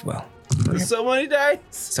this as well. There's so many dice.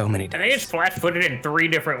 So many I think it's dice. flat-footed in 3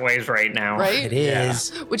 different ways right now. Right? It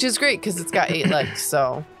is. Which is great because it's got 8 legs.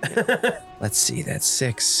 So Let's see. That's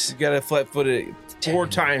 6. You gotta flat-foot it 4 10,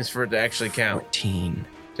 times for it to actually count. 14.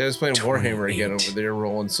 I was playing Warhammer again 28. over there,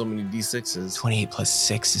 rolling so many d6s. 28 plus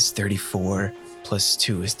 6 is 34. Plus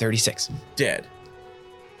 2 is 36. Dead.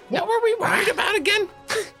 What were we worried about again?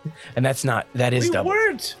 And that is We doubled.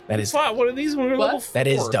 weren't. That We is- fought one of these when we were What? level 4. That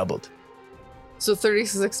is doubled. so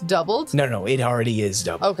 36 doubled? No, it already is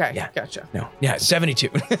doubled. Okay. Yeah. Gotcha. No. Yeah, 72.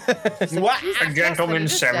 What? A gentleman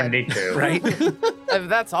 72. Right? If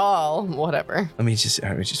that's all, whatever. Let me just,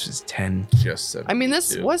 it just was 10. Just said. I mean,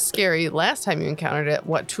 this was scary last time you encountered it.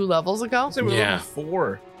 What, 2 levels ago? I said we were Yeah. level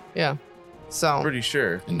 4. Yeah. So Pretty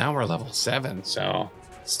sure. And now we're level 7, so.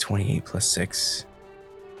 It's 28 plus 6.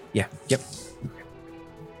 Yeah. Yep.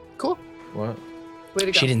 cool. What? Way to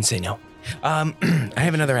go. She didn't say no. I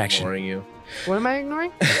have another action. Ignoring you. What am I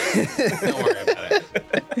ignoring? Don't worry about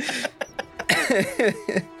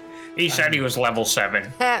it. He said he was level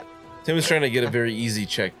 7. Tim was trying to get a very easy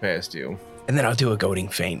check past you. And then I'll do a goading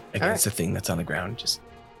feint against right. the thing that's on the ground. Just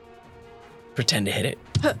pretend to hit it.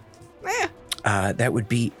 Eh. That would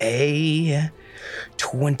be a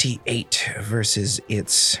 28 versus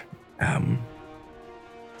its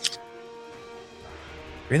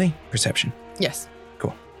really? Perception. Yes.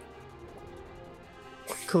 Cool.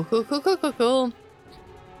 Cool.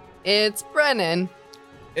 It's Brennan.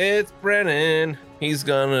 It's Brennan. He's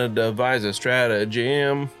gonna devise a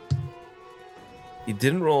stratagem. He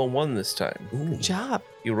didn't roll a 1 this time. Good job.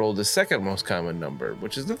 He rolled the second most common number,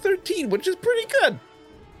 which is the 13, which is pretty good.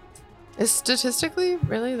 Is statistically,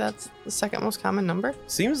 really, that's the second most common number?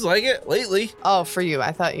 Seems like it lately. Oh, for you.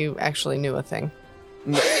 I thought you actually knew a thing.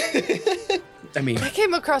 I mean, I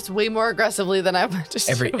came across way more aggressively than I just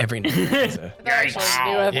every number is a, I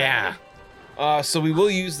actually knew a thing. Yeah. So we will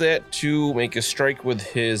use that to make a strike with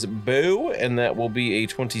his bow, and that will be a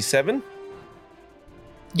 27.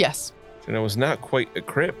 Yes. And it was not quite a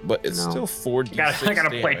crit, but it's No. still 4d6 I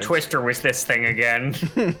gotta play damage. Twister with this thing again.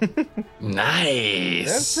 Nice.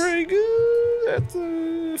 That's pretty good.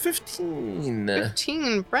 That's 15.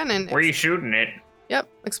 15, Brennan. Where are you shooting it? Yep.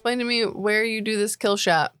 Explain to me where you do this kill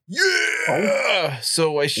shot. Yeah!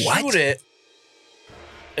 So I shoot What? it,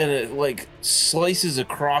 and it like slices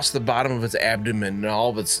across the bottom of its abdomen, and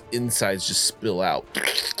all of its insides just spill out.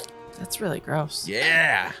 That's really gross.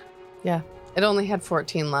 Yeah. It only had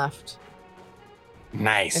 14 left, and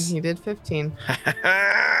Nice. he did 15.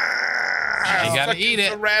 You gotta eat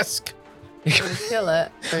it. Resk. You gotta kill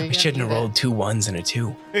it. So you I gotta shouldn't have eat it. rolled 2 1s and a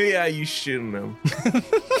 2. Yeah, you shouldn't have.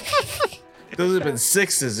 Those have been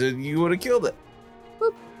 6s, and you would have killed it.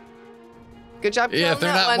 Good job. Yeah, if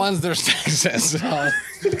they're killing that not one. ones, they're sixes. So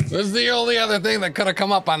this is the only other thing that could have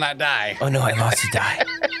come up on that die. Oh no, I lost a die.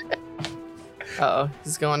 Uh-oh,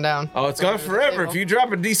 he's going down. Oh, it's gone forever. If you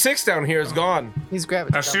drop a d6 down here, it's gone. He's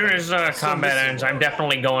grabbing. As soon as combat ends, I'm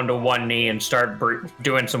definitely going to one knee and start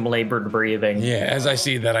doing some labored breathing. Yeah, as I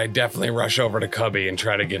see that, I definitely rush over to Cubby and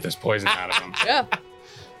try to get this poison out of him. Yeah.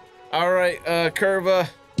 All right, Curva,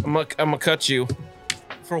 I'm gonna cut you.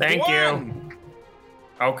 For Thank you. one.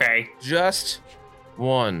 Okay. Just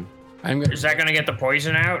one. I'm Is that gonna get the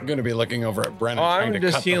poison out? going to be looking over at Brennan. Oh, trying I'm to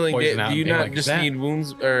just cut the healing poison it. out Do you and be not like, just "That- need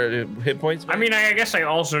wounds or hit points? I mean, I guess I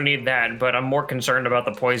also need that, but I'm more concerned about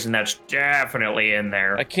the poison that's definitely in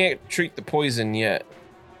there. I can't treat the poison yet.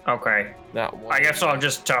 Okay. Not one. I guess I'll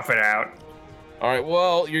just tough it out. All right,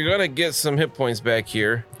 well, you're gonna get some hit points back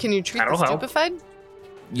here. Can you treat That'll the help. stupefied?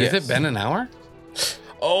 Has it been an hour?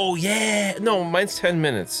 Oh yeah. No, mine's 10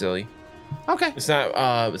 minutes, silly. Okay. It's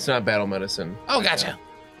not battle medicine. Oh, gotcha.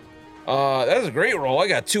 That was a great roll. I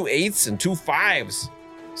got 2 8s and 2 5s.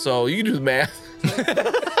 So you can do the math.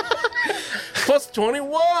 Plus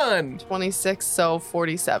 21. 26, so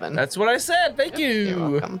 47. That's what I said. Thank You're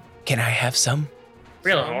you. welcome. Can I have some?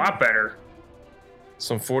 Feeling a lot better.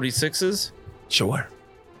 Some 46s. Sure.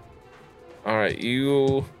 All right,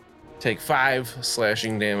 you take 5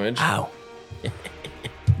 slashing damage. Ow.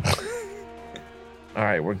 All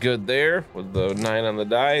right, we're good there. With the 9 on the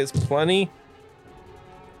die is plenty.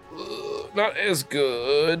 Not as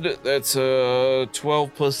good. That's 12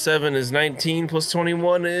 plus 7 is 19 plus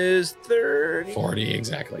 21 is 30. 40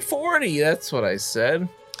 exactly. 40. That's what I said.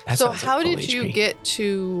 That So sounds like how full did you HP. get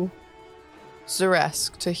to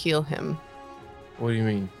Zaresk to heal him? What do you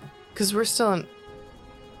mean? Because we're still in.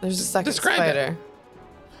 There's a second Describe it. spider.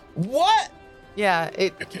 What? Yeah,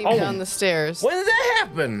 it came Oh. down the stairs. When did that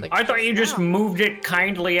happen? Like, I thought you just wow. moved it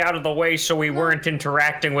kindly out of the way so we weren't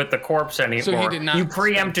interacting with the corpse anymore. So he did not You spend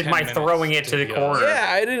preempted 10 my minutes throwing it to to the heal. corner. Yeah,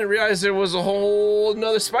 I didn't realize there was a whole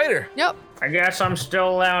another spider. Yep. I guess I'm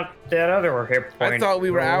still out that other hit point. I thought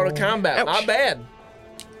we were out of combat. Ouch. My bad.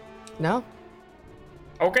 No.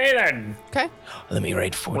 Okay then, Okay. Let me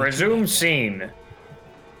write 40. resume scene.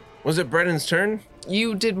 Was it Brennan's turn?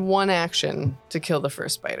 You did one action to kill the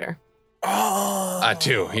first spider. Oh.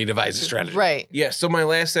 2. He devised a strategy. Right. Yeah, so my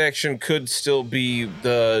last action could still be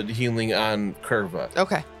the healing on Curva.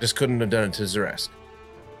 Okay. Just couldn't have done it to Zaresk.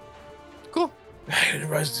 Cool. I didn't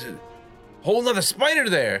realize there's a whole nother spider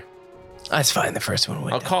there. That's fine. The first one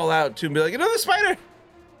went I'll down. call out to and be like, another spider.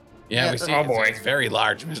 Yeah, Yeah, we see. oh it's- boy. It's very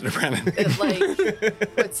large, Mr. Brennan. It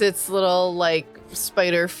like puts its little like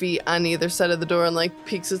spider feet on either side of the door and like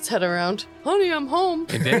peeks its head around. Honey, I'm home.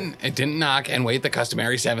 It didn't knock and wait the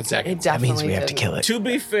customary 7 It seconds. That definitely means we have to didn't. kill it. To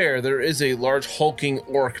be fair, there is a large hulking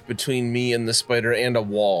orc between me and the spider and a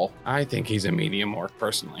wall. I think he's a medium orc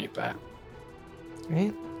personally, but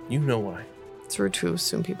Right? You know why. It's rude to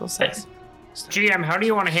assume people sex. GM, how do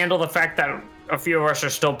you want to handle the fact that a few of us are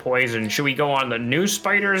still poisoned? Should we go on the new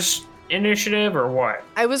spiders initiative or what?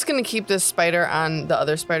 I was gonna keep this spider on the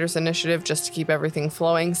other spider's initiative just to keep everything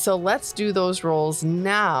flowing. So let's do those rolls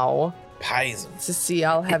now Poison. to see.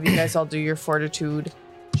 I'll have you guys all do your fortitude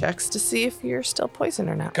checks to see if you're still poisoned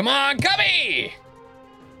or not. come on, Cubby!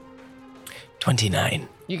 29.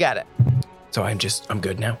 You got it. So I'm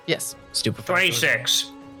good now. Yes. Stupid.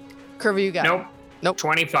 26. Curva, you got Nope. it. Nope.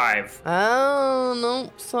 25. Oh,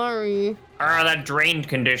 no. Sorry. That drained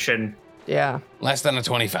condition. Yeah. Less than a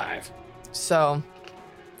 25. So,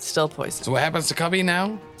 still poisoned. So what happens to Cubby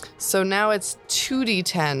now? So now it's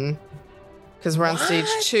 2d10 because we're on stage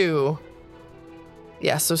 2.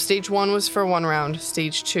 Yeah, so stage 1 was for 1 round.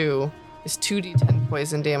 Stage 2 is 2d10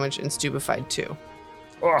 poison damage and stupefied 2.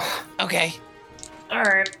 Ugh. Okay. All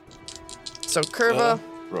right. So Curva.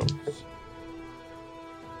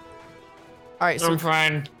 All right, so I'm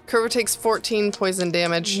fine. Curva takes 14 poison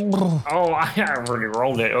damage. Oh, I already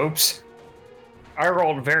rolled it. Oops. I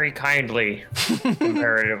rolled very kindly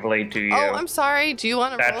comparatively to you. Oh, I'm sorry. Do you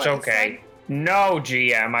want to roll That's it okay. No,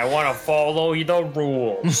 GM, I want to follow the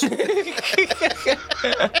rules. instead?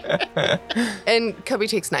 And Cubby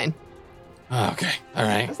takes 9. Okay. All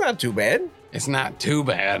right. That's not too bad. It's not too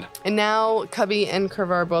bad. And now Cubby and Curva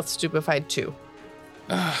are both stupefied 2.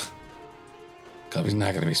 Ugh. Cubby's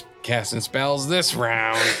not going to be casting spells this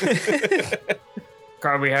round.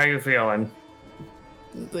 Cubby, how you feeling?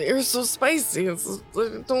 They're so spicy. I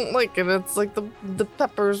don't like it. It's like the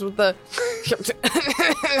peppers with the.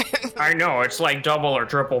 I know, it's like double or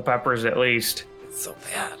triple peppers at least. It's so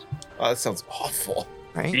bad, Oh, that sounds awful.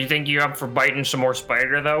 Do right? you think you up for biting some more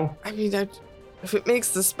spider, though? I mean, if it makes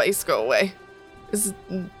the spice go away, is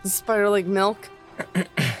the spider like milk?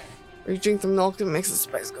 Or you drink the milk and it makes the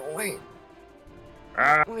spice go away?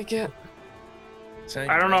 Uh, Like it.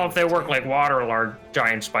 I don't know if they work like water large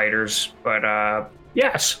giant spiders, but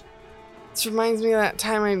yes. This reminds me of that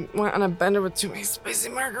time I went on a bender with too many spicy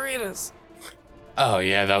margaritas. Oh,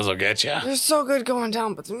 yeah, those will get you. They're so good going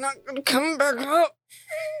down, but they're not gonna come back up.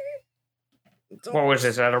 What was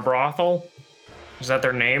this, at a brothel? Is that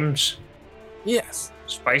their names? Yes.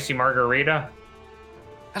 Spicy margarita?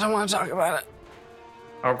 I don't want to talk about it.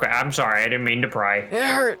 Okay, I'm sorry, I didn't mean to pry It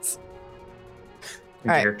hurts. into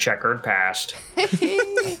right. your checkered past.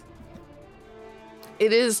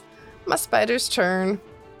 It is my spider's turn.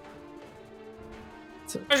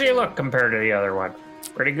 So, How does he look compared to the other one?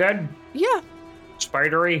 Pretty good? yeah,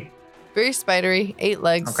 Spidery? very spidery. 8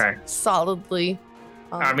 legs. Okay. Solidly.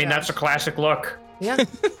 on I mean, the that's a classic look. ground. Yeah,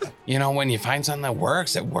 You know, when you find something that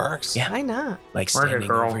works, it works. Yeah. why not? Like Murder standing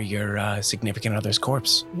girl. over your significant other's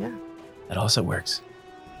corpse. Yeah. That also works.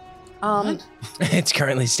 What? It's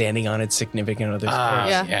currently standing on its significant other's corpse.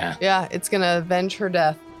 Yeah. Yeah. Yeah, it's gonna avenge her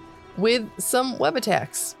death with some web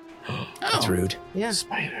attacks. That's Oh. rude. Yeah.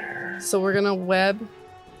 Spider. So we're gonna web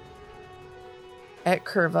at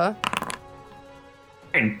Curva.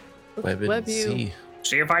 Fine. Web Web and you. see.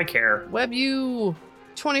 See if I care. Web you.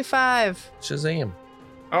 25. Shazam.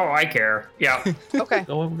 Oh, I care. Yeah. Okay,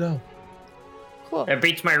 Go Web go. cool. It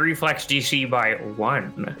beats my reflex DC by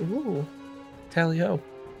 1. Ooh. Tally ho.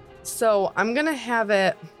 So I'm gonna have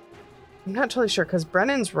it. I'm not totally sure because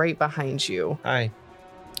Brennan's right behind you. Hi.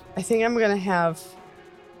 I think I'm gonna have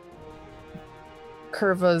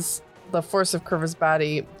the force of Curva's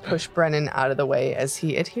body push Brennan out of the way as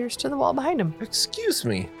he adheres to the wall behind him. Excuse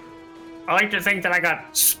me. I like to think that I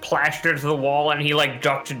got splashed into the wall and he like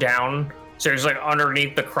ducked down. So he's like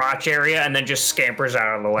underneath the crotch area and then just scampers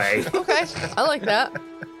out of the way. Okay, I like that.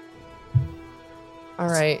 All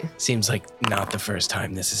right. Seems like not the first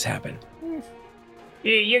time this has happened.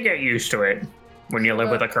 You get used to it when you live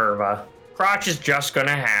with a curva. Crotch is just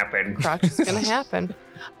gonna happen. Crotch is gonna happen.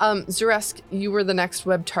 Zaresk, you were the next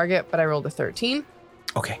web target, but I rolled a 13.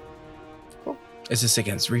 Okay. Cool. Is this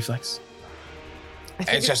against reflex? I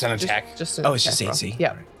think It's just an attack. Just an Oh, it's attack just roll. AC.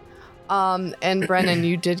 Yeah. And Brennan,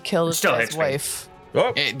 you did kill this Still guy's hits me. wife.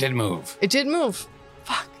 Oh, It did move. It did move.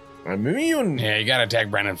 Fuck. I'm immune. Yeah, you gotta attack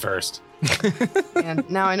Brennan first. And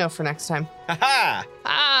now I know for next time. Ha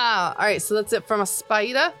Ah, all right. So that's it from a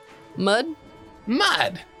spider. Mud.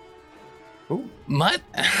 Mud. Ooh. Mud?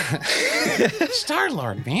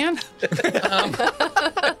 Star-Lord, man.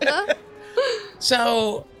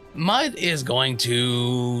 So, Mud is going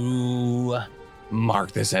to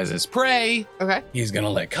mark this as his prey. Okay. He's going to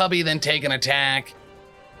let Cubby then take an attack.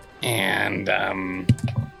 And,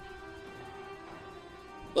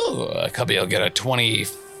 Cubby will get a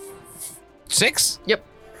 26. Yep.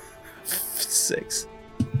 6.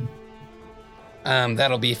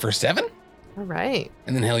 That'll be for 7. All right.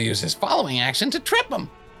 And then he'll use his following action to trip him.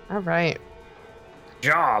 All right.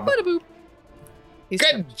 Job. Bada-boop. He's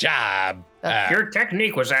Good job. Your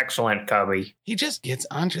technique was excellent, Cubby. He just gets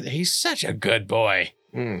onto he's such a good boy.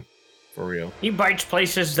 For real. He bites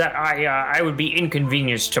places that I would be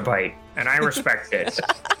inconvenienced to bite, and I respect it.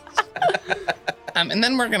 And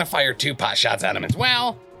then we're gonna fire 2 pot shots at him as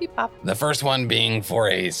well. Beep pop. The first one being for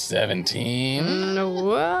a 17.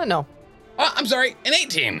 No. Oh, I'm sorry, an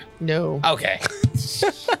 18. No. Okay.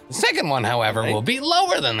 The second one, however, will be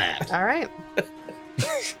lower than that. All right.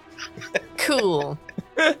 Cool.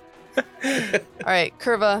 All right,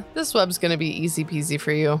 Curva, this web's going to be easy peasy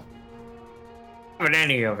for you. But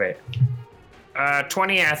any of it.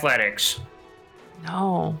 20 athletics.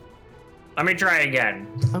 No. Let me try again.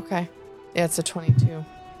 Okay. Yeah, it's a 22.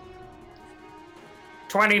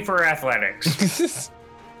 20 for athletics.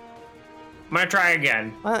 I'm gonna try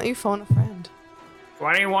again. Why don't you phone a friend?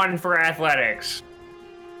 21 for athletics.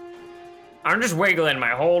 I'm just wiggling my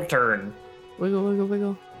whole turn. Wiggle, wiggle,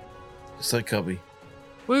 wiggle. Just like Cubby.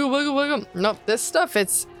 Wiggle, wiggle, wiggle. Nope, this stuff,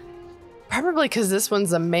 it's probably because this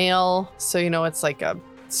one's a male, so it's like a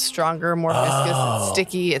stronger, more viscous, it's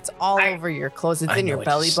sticky, it's all over your clothes, it's I in know your what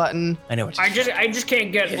belly you- button. I know what I just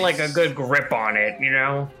can't get like a good grip on it, you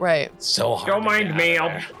know? Right. So hard. Don't to mind get me,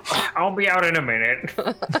 out of there. I'll be out in a minute.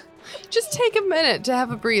 Just take a minute to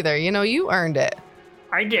have a breather. You earned it.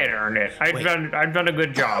 I did earn it. I've Wait. done a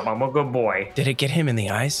good job. I'm a good boy. Did it get him in the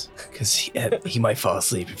eyes? Because he might fall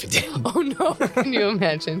asleep if it did. Oh no, can you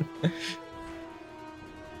imagine?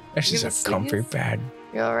 That's You just a gonna comfort sneeze? pad.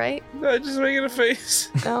 You all right? No, just making a face.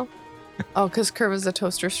 No? Oh, because Curva's a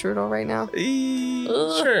toaster strudel right now.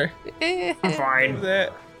 Sure. I'm fine.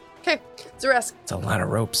 That. Okay, Zaresk. It's a lot of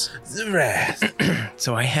ropes.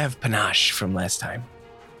 So I have panache from last time.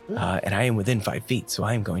 And I am within 5 feet, so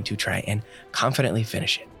I am going to try and confidently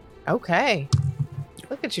finish it. Okay.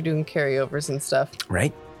 Look at you doing carryovers and stuff.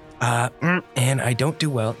 Right? And I don't do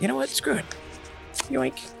well. You know what? Screw it.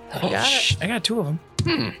 Yoink. got it. I got 2 of them.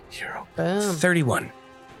 Hero. Boom. 31.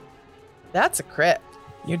 That's a crit.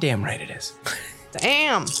 You're damn right it is.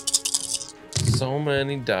 Damn. So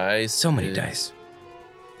many dice. So many dice.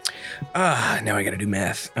 Now I gotta do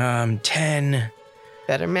math. 10.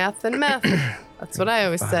 Better math than meth. That's what I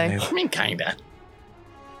always say. 5. I mean, kinda.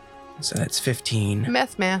 So that's 15.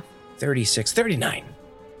 Math. 36. 39.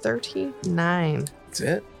 39. That's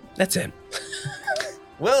it. That's it.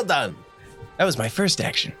 Well done. That was my first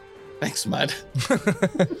action. Thanks, Mud.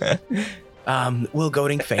 Will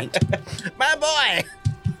Goading faint. My boy.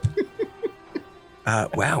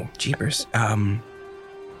 Wow, jeepers.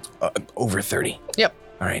 Over 30. Yep.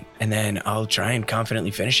 All right, and then I'll try and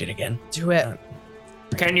confidently finish it again, Do it.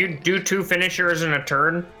 Can you do 2 finishers in a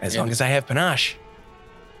turn? as long as I have panache.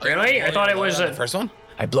 Really? I thought it was the a... first one.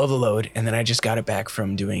 I blow the load, and then I just got it back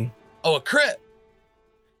from doing. Oh, a crit.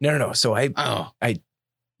 No. So Oh,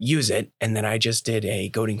 use it, and then I just did a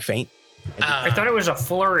goading feint. I thought it was a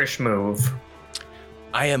flourish move.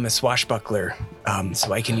 I am a swashbuckler,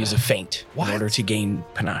 so I can use a feint What? in order to gain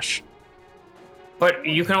panache. But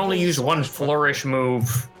you can only use one flourish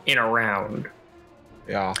move in a round.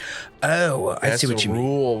 Yeah. Oh, I That's see what a you mean.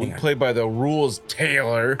 rule. We Hang on. play by the rules,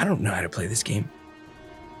 Taylor. I don't know how to play this game.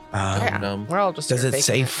 Num. We're all just. Does here it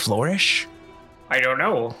say faking flourish? I don't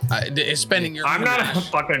know. Is spending your I'm not a panache,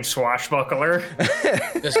 fucking swashbuckler.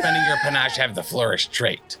 does spending your panache have the flourish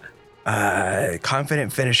trait?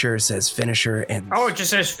 Confident finisher says finisher and Oh, it just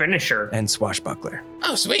says finisher. and swashbuckler.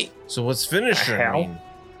 Oh, sweet. So what's finisher Hell. mean?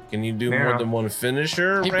 Can you do Yeah. more than one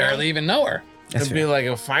finisher? You round? barely even know her. That's It'd be fair. like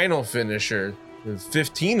a final finisher with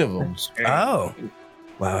 15 of them. Oh,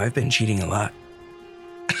 wow! I've been cheating a lot.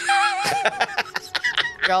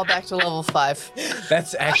 You're all back to level 5.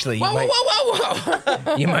 That's actually you Whoa, might whoa, whoa,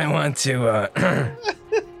 whoa. you might want to.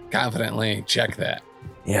 Confidently check that.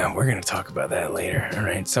 Yeah, we're gonna talk about that later. All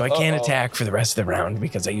right. So I can't Uh-oh. attack for the rest of the round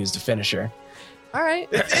because I used a finisher. All right.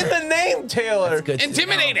 It's in the name, Taylor. That's good. to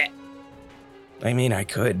Intimidate know. it. I mean, I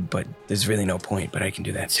could, but there's really no point. But I can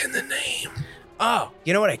do that. It's in the name. Oh,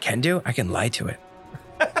 you know what I can do? I can lie to it.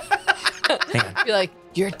 Hang on. Be like,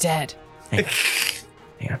 you're dead. Hang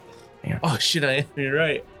on. Oh shit! You're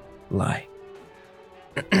right. Lie.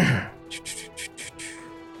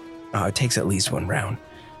 Oh, it takes at least one round.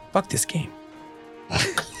 Fuck this game.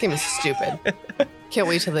 This game is stupid. Can't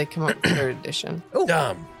wait till they come out with 3rd edition.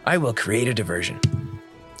 Dumb. I will create a diversion.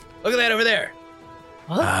 Look at that over there.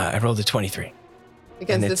 What? I rolled a 23.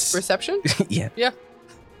 Against and this it's- perception? Yeah. Yeah.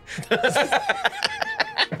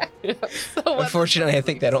 So what? Unfortunately, I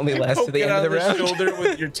think that only lasts to the end of the Poke it on round. shoulder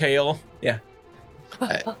with your tail.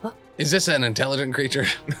 Is this an intelligent creature?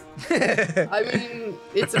 I mean,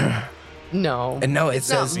 it's a, no. And no, it It's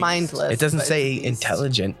not says mindless. it doesn't but say it's-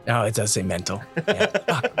 intelligent. Oh, it does say mental. Yeah.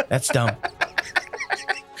 Fuck, that's dumb.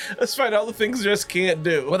 Let's find all the things just can't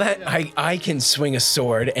do. Well, that I can swing a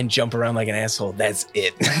sword and jump around like an asshole. That's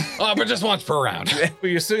it. Oh, but just once per round. But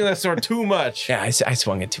you're swinging that sword too much. Yeah, I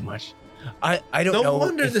swung it too much. I don't know. No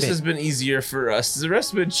wonder if this it- has been easier for us. The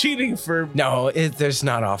rest have been cheating for No, there's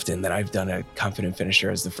not often that I've done a confident finisher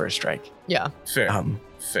as the first strike. Yeah. fair.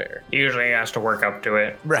 Fair. Usually has to work up to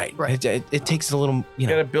it. Right. It takes a little, you You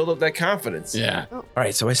know. gotta build up that confidence. Yeah. All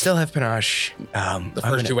right, so I still have panache. The I'm first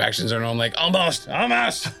gonna- 2 actions are known like almost.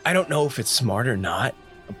 I don't know if it's smart or not,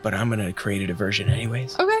 but I'm gonna create a diversion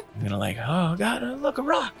anyways. Okay. I'm gonna like, oh god, look, a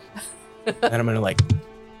rock. And I'm gonna like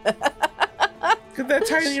Look at that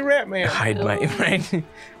tiny rat man. hide my right.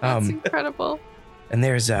 That's incredible. And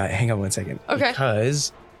there's hang on one second. Okay.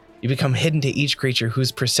 Because you become hidden to each creature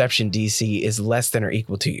whose perception DC is less than or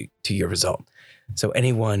equal to your result. So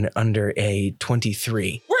anyone under a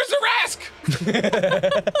 23. Where's the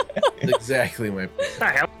Rask? Exactly my point. What the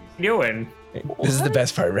hell are you doing? This is the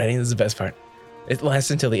best part. Ready? This is the best part. It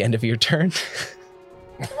lasts until the end of your turn.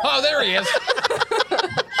 Oh, there he is.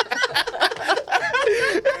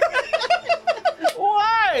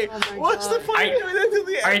 Why? Oh my What's the God. point of doing that till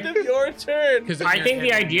the end of your turn? I think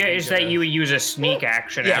the idea is that you would use a sneak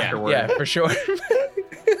action afterward. Yeah, for sure.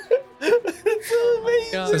 It's so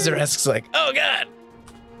amazing. So Zaresk's like, oh god.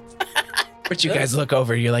 But you guys look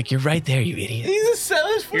over, you're like, you're right there, you idiot. He's a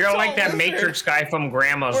 7 foot You're like that tall Matrix guy from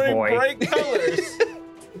Grandma's lizard Boy. wearing bright colors.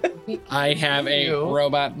 I have a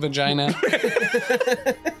robot vagina.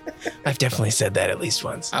 I've definitely said that at least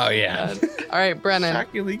once. Oh, yeah. All right, Brennan.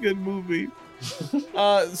 Shockingly good movie.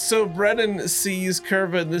 So Brennan sees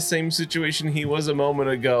Curva in the same situation he was a moment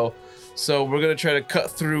ago. So we're gonna try to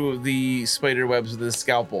cut through the spider webs with a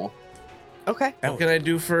scalpel. Okay. What can I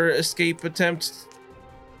do for escape attempt?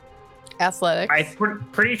 Athletics. I'm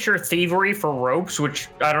pretty sure thievery for ropes, which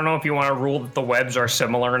I don't know if you want to rule that the webs are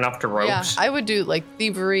similar enough to Yeah, ropes. I would do like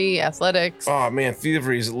thievery, athletics. Oh man,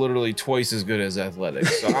 thievery is literally twice as good as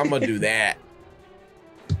athletics. So I'm gonna do that.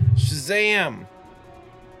 Shazam!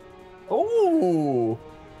 Oh,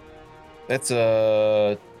 that's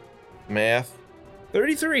a math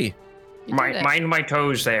 33. You did it. Mind my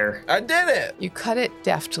toes there. I did it. You cut it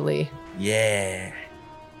deftly, Yeah.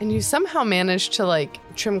 and you somehow managed to like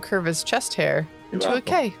trim Curva's chest hair into a welcome.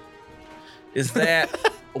 K. Is that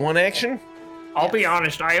one action? I'll be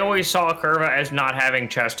honest, I always saw Curva as not having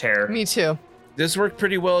chest hair. Me too. This worked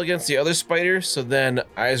pretty well against the other spider, so then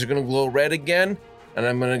eyes are gonna glow red again, and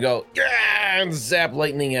I'm gonna go, yeah, and zap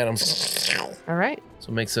lightning at him. So All right. it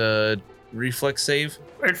makes a reflex save.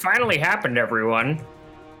 It finally happened, everyone.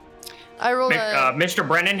 I rolled a. Mr.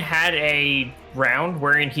 Brennan had a round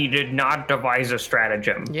wherein he did not devise a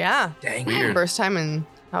stratagem. Yeah. Dang. Weird. First time in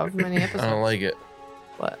however many I episodes. don't like it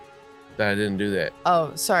What? that I didn't do that.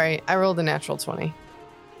 Oh, sorry. I rolled a natural 20.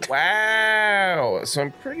 Wow. So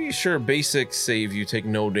I'm pretty sure basic save you take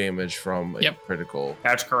no damage from a critical.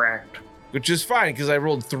 That's correct. Which is fine because I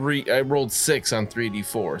rolled 6 on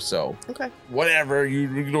 3d4. So Okay. whatever, you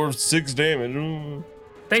ignore 6 damage.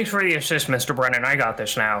 Thanks for the assist, Mr. Brennan. I got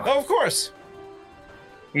this now. Oh, of course.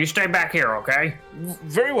 You stay back here, okay?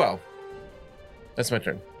 Very well. That's my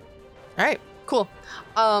turn. All right. Cool.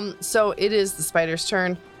 So it is the spider's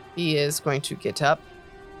turn. He is going to get up.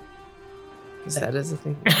 Because that is a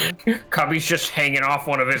thing. Cubby's just hanging off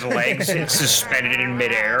one of his legs and suspended in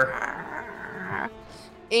midair.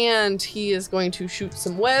 And he is going to shoot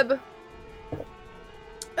some web.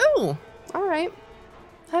 Oh, all right.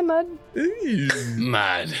 Hi, Mud.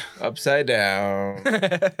 Mud. Upside down.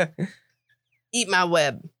 Eat my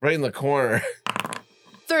web. Right in the corner.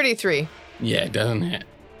 33. Yeah, it doesn't hit.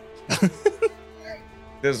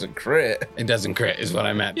 Doesn't crit. It doesn't crit, is what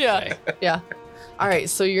I meant. to Yeah. say. Yeah. All right.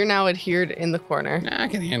 So you're now adhered in the corner. Nah, I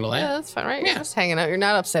can handle Yeah, that. that's fine, right? Yeah. You're just hanging out. You're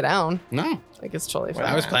not upside down. No, Like, it's totally fine.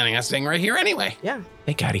 I was planning on staying right here anyway. Yeah.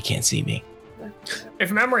 Thank God he can't see me.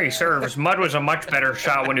 If memory serves, Mud was a much better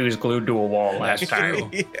shot when he was glued to a wall last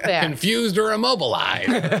time. Yeah. Confused or immobilized.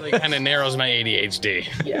 It really kind of narrows my ADHD.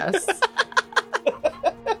 Yes.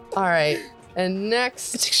 All right. And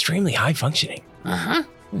It's next, extremely high functioning. Uh-huh.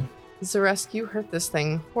 Zaresk, you hurt this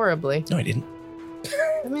thing horribly. No, I didn't.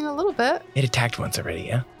 I mean, a little bit. It attacked once already,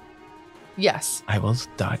 yeah? Yes. I will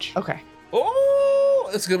dodge. Okay. Oh,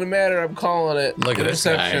 it's gonna matter. I'm calling it. Look at this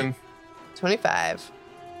guy. 25.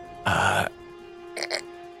 Hang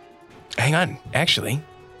on. Actually,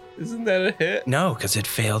 Isn't that a hit? no, because it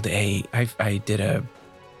failed I did a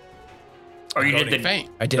Oh, you did Goading the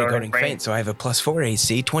faint. goading Goading feint, feint. so I have a +4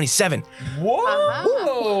 AC, 27.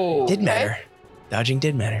 Whoa! Did Okay. matter. Dodging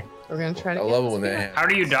did matter. We're going to try to I get love it this when that guy. happens. How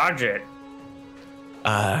do you dodge it? Moves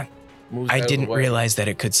I out of the didn't way. realize that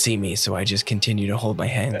it could see me, so I just continued to hold my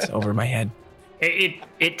hands over my head.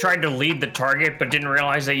 It tried to lead the target, but didn't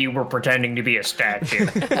realize that you were pretending to be a statue.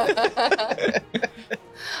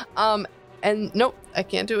 And nope, I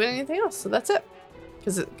can't do anything else. So that's it.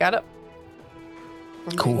 Because it got up.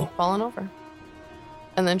 From Cool. being fallen over.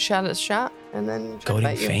 And then shot its shot. And then tried to Goading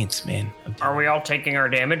bite you. feints, man. Are we all taking our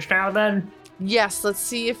damage now then? Yes, let's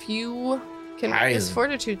see if you can make this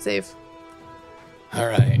fortitude save. All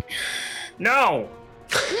right. No!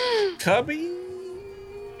 Cubby.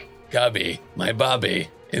 Gubby, my Bubby,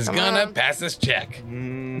 is Come gonna on. pass this check.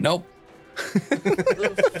 Nope.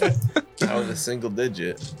 That was a single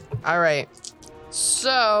digit. All right.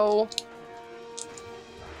 So,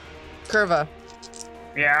 Curva.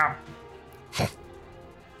 Yeah.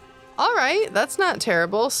 All right, that's not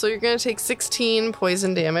terrible. So you're going to take 16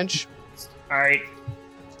 poison damage. Alright.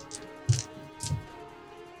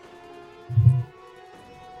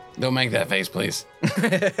 Don't make that face, please.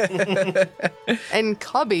 And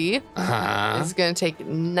Cubby Uh-huh. is going to take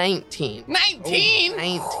 19. 19?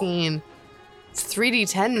 19. It's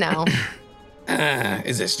 3d10 now.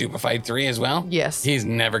 Is it Stupefied 3 as well? Yes. He's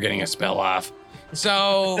never getting a spell off.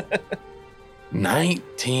 So,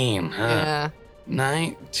 19, huh? Yeah.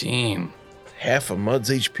 19. Half of Mud's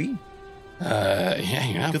HP. Yeah,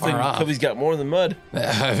 you're not Good thing far off. Cubby's got more than Mud.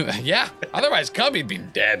 Yeah, otherwise Cubby'd be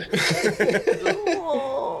dead.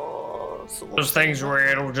 Those things where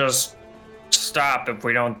it'll just stop if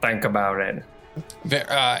we don't think about it.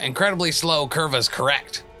 Incredibly slow Curva's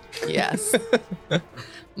correct. Yes.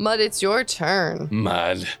 Mud, it's your turn.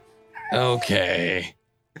 Mud. Okay.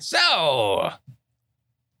 So,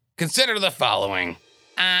 consider the following.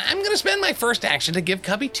 I'm going to spend my first action to give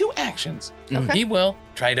Cubby 2 actions. Okay. He will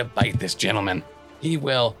try to bite this gentleman. He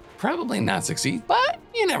will probably not succeed, but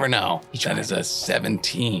you never know. That is a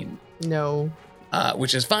 17, No.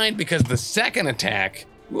 which is fine because the second attack,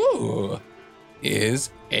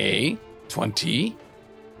 is a 20.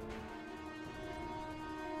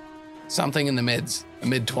 Something in the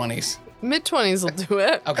mid-20s. Mid-20s will do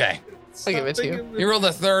it. Okay. I'll give it to you. You rolled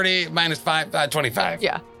a 30 minus 5, 25.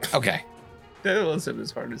 Yeah. Okay. That wasn't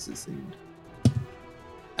as hard as it seemed.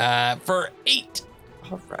 For 8.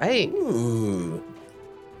 All right. Ooh.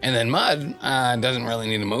 And then Mud doesn't really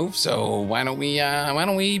need to move, so why don't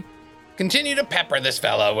we continue to pepper this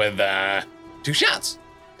fella with 2 shots?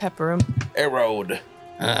 Pepper him. Arrowed.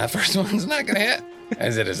 First one's not gonna hit,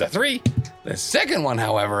 as it is a 3. The second one,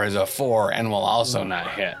 however, is a 4 and will also not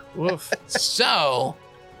hit. Woof. So,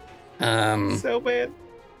 So bad.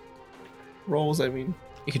 Rolls, I mean.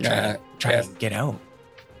 You could try yes. and get out.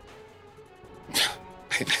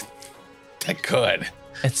 I could.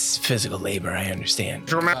 It's physical labor, I understand.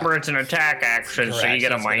 Just remember, it's an attack action, so you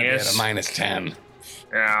get a Correct, it's gonna be minus. at a minus 10.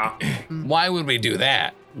 Yeah. Why would we do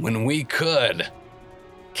that when we could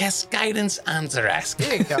Cast guidance on Zarask.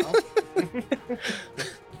 There you go.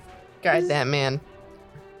 Guide that man.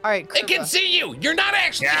 All right, It can Curva. see you. You're not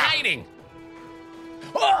actually hiding.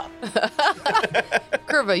 Oh!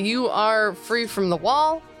 Curva, you are free from the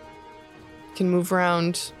wall. Can move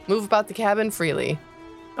around, move about the cabin freely.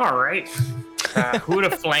 All right. Who to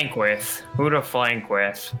flank with?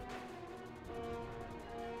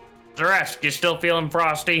 Zarask, you still feeling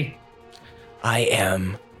frosty? I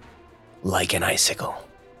am like an icicle.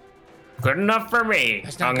 Good enough for me.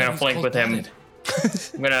 That's not I'm good, gonna he's flank with him.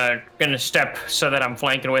 I'm gonna step so that I'm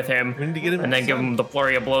flanking with him, We need to get him and then give him the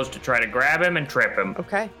flurry of blows to try to grab him and trip him.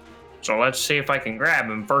 Okay. So let's see if I can grab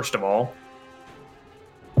him first of all.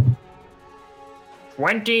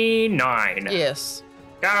 29. Yes.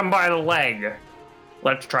 Got him by the leg.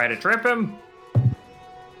 Let's try to trip him.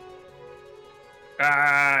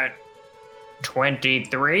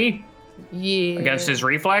 23 Yeah. against his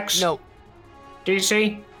reflex. Nope.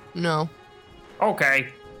 DC. No. Okay.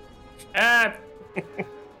 Do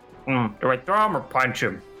I throw him or punch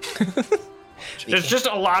him? There's just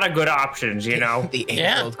a lot of good options, you know. The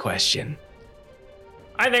age-old question.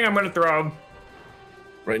 I think I'm gonna throw him.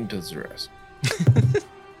 right into the rest.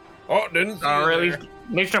 Oh, didn't see Or you at there.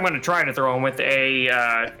 least I'm gonna try to throw him with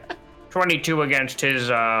a 22 against his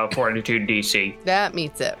fortitude DC. That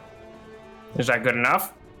meets it. Is that good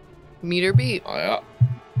enough? Meter beat. Oh, yeah.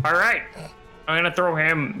 All right. I'm gonna throw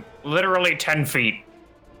him literally 10 feet.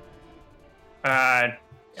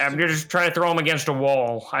 I'm just trying to throw him against a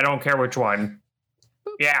wall. I don't care which one.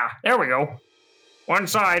 Yeah, there we go. One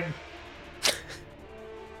side.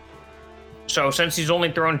 So since he's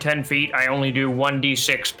only thrown 10 feet, I only do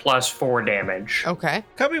 1d6 plus 4 damage. Okay.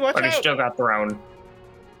 Cubby, watch But he out. still got thrown.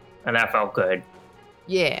 And that felt good.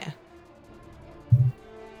 Yeah.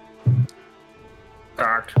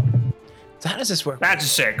 Cocked. So how does this work That's a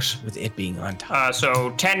 6. with it being on top?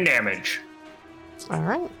 So 10 damage. All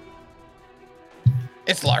right.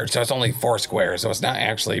 It's large, so it's only 4 squares, so it's not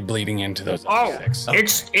actually bleeding into those Oh, other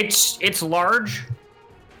 6. it's large.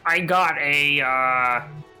 I got a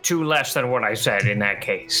 2 less than what I said in that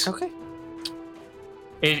case. Okay.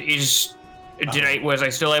 Was I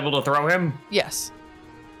still able to throw him? Yes.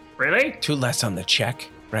 Really? 2 less on the check,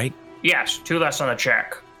 right? Yes, 2 less on the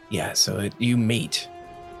check. Yeah, so you mate.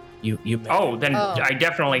 You mate. Oh, then Oh. I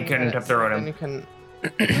definitely couldn't have thrown Then you him.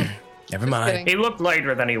 couldn't. Never mind. kidding. He looked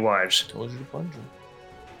lighter than he was. Told you to punch him.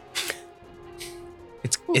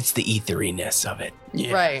 It's the etheriness of it.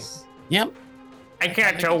 Yes. Right. Yep. I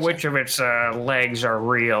can't tell which of its legs are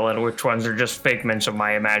real and which ones are just figments of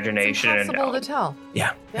my It's imagination. impossible to tell.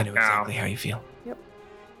 Yeah, I know Yeah. exactly how you feel.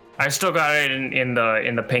 I still got it in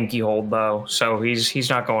the pinky hold though, so he's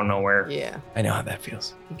not going nowhere. Yeah. I know how that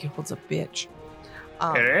feels. Pinky holds a bitch.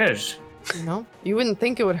 It is. You know, you wouldn't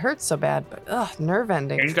think it would hurt so bad, but nerve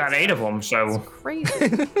ending. He's got 8 of them, It's so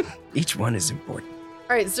crazy. Each one is important.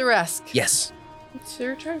 All right, Zaresk. Yes. It's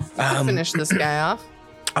your turn. You can Um, finish this guy off.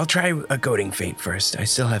 I'll try a goading feint first. I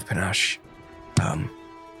still have panache.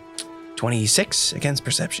 26 against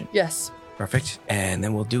perception. Yes. Perfect. And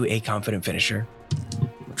then we'll do a confident finisher.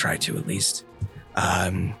 We'll try to at least.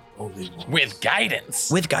 With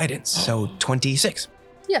guidance. With guidance. So 26.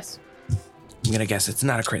 Yes. I'm gonna guess it's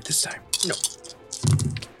not a crit this time.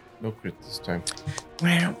 No crit this time.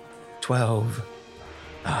 Well, 12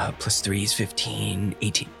 plus 3 is 15,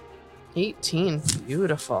 18. 18.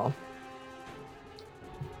 Beautiful.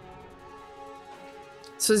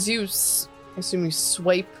 So as you, I assume you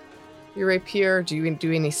swipe your rapier. Do you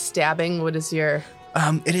do any stabbing? What is your?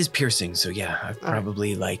 It is piercing, so yeah, I've All right.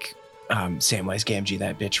 probably Samwise Gamgee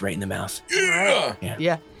that bitch right in the mouth. Yeah.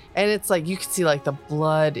 Yeah. And it's like you can see like the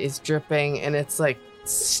blood is dripping and it's like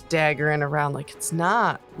staggering around. Like it's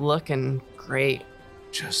not looking great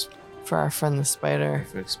Just for our friend the spider.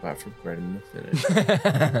 perfect spot for Brendan to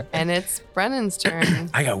finish. And it's Brennan's turn.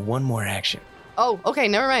 I got one more action. Oh, okay.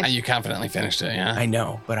 Never mind. You confidently finished it, yeah? I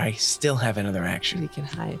know, but I still have another action. He can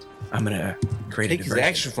hide. I'm gonna create Take a his diversion.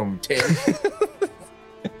 action from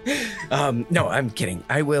 10. No, I'm kidding.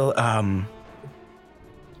 I will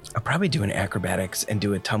I'll probably do an acrobatics and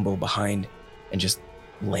do a tumble behind and just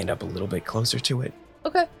land up a little bit closer to it.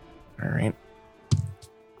 Okay. All right.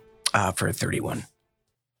 For a 31.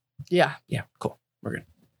 Yeah. Yeah, cool. We're good.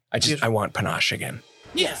 I want panache again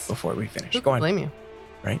Yes. before we finish. Who Go can on. blame you?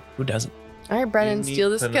 Right? Who doesn't? All right, Brennan, You need steal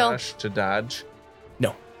this kill. panache to dodge?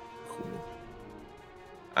 No. Cool.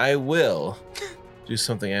 I will do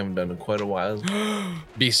something I haven't done in quite a while.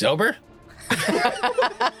 Be sober?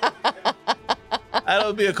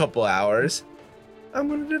 That'll be a couple hours. I'm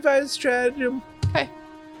gonna devise a stratagem. Okay.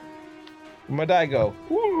 Where'd my die go?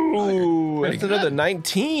 Ooh, Pretty that's another good.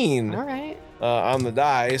 19. All right. on the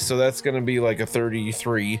die, so that's gonna be like a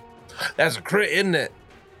 33. That's a crit, isn't it?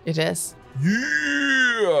 It is.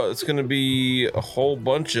 Yeah, it's gonna be a whole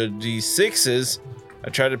bunch of D6s. I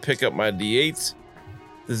tried to pick up my D8s.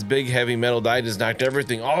 This big heavy metal die just knocked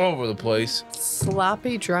everything all over the place.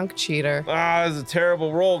 Sloppy drunk cheater. Ah, it's a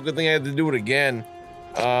terrible roll. Good thing I had to do it again.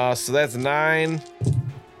 So that's 9.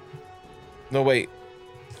 No, wait.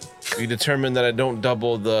 We determined that I don't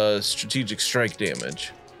double the strategic strike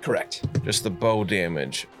damage. Correct. Just the bow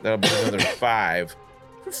damage. That'll be another 5.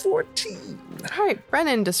 14. All right,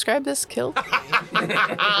 Brennan, describe this kill.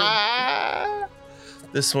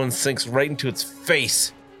 This one sinks right into its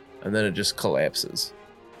face, and then it just collapses.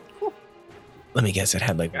 Let me guess. It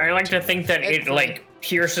had like. I like to think that it like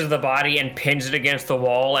pierces the body and pins it against the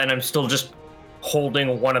wall, and I'm still just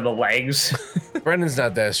holding one of the legs. Brendan's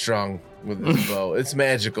not that strong with his bow. It's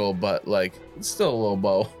magical, but like it's still a little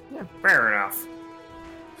bow. Yeah, fair enough.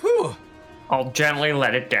 Whew. I'll gently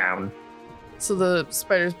let it down. So the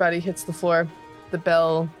spider's body hits the floor. The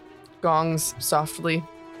bell gongs softly.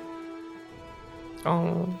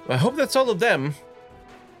 Oh. I hope that's all of them.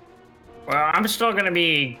 Well, I'm still gonna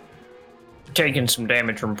be taking some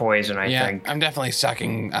damage from poison, I Yeah, think. I'm definitely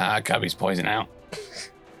sucking Cubby's poison out.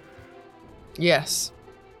 Yes.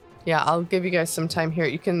 Yeah, I'll give you guys some time here.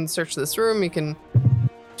 You can search this room. You can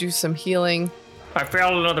do some healing. I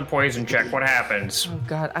failed another poison check. What happens? Oh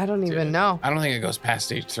God, I don't even know. I don't think it goes past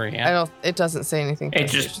stage 3. I Yeah. don't. It doesn't say anything. It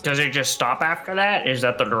just does it just stop after that? Is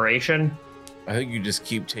that the duration? I think you just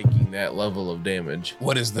keep taking that level of damage.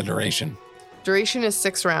 What is the duration? Duration is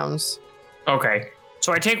 6 rounds. Okay.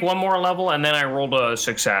 So I take one more level and then I rolled a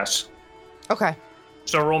success. Okay,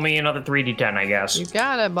 So roll me another 3d10, I guess. you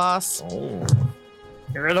got it, boss. Oh.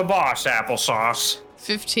 You're the boss, applesauce.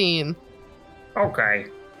 15. Okay.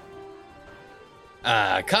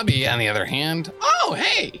 Cubby, on the other hand. Oh,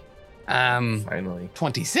 hey. Finally.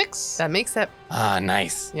 26. That makes it. Ah,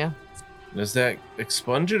 nice. Yeah. Does that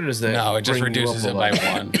expunge it or does that? No, it just bring you reduces up it a by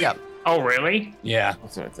level? 1. Yep. Oh, really? Yeah.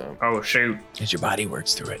 That's what I thought. Oh, shoot. As your body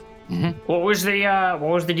works through it. What was the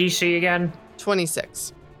DC again?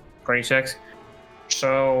 26. 26.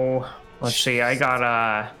 So let's see. I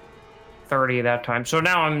got 30 that time. So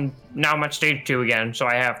now I'm at stage 2 again. So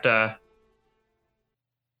I have to.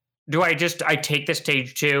 Do I take the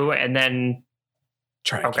stage 2 and then?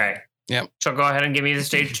 Try again. Okay. Yep. So go ahead and give me the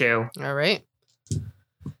stage 2. All right.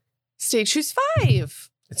 Stage 2's 5.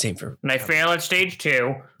 It's same for. And I fail at stage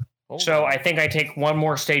 2. Oh. So I think I take one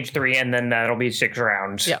more stage 3 and then that'll be 6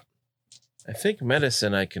 rounds. Yep. I think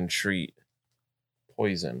medicine I can treat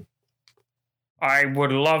poison. I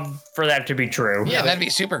would love for that to be true. Yeah, that'd be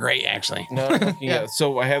super great, actually. No, I'm looking at-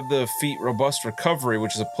 so I have the feat robust recovery,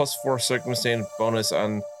 which is a +4 circumstance bonus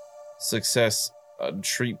on success,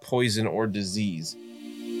 treat poison or disease.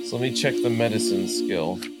 So let me check the medicine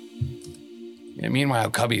skill. Yeah, meanwhile,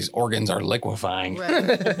 Cubby's organs are liquefying.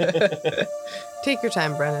 Right. Take your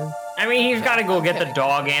time, Brennan. I mean, he's got to go get the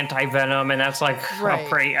dog anti-venom, and that's like Right. a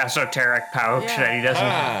pretty esoteric pouch Yeah. that he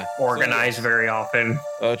doesn't organize very often.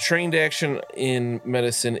 Trained action in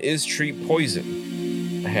medicine is treat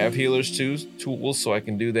poison. I have healer's tools, so I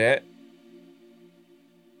can do that.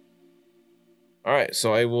 All right,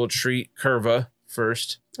 so I will treat Curva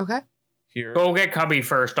first. Okay. Here. Go get Cubby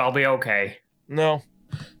first. I'll be okay. No.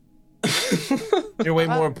 You're way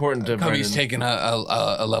more important to Cubby's Brennan. taking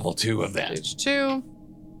a level 2 of that. Stage 2.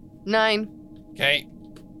 9. Okay.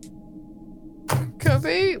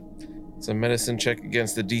 Cubby. It's a medicine check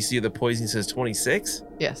against the DC of the poison says 26.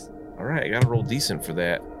 Yes. All right, I gotta roll decent for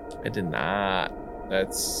that. I did not.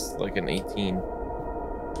 That's like an 18.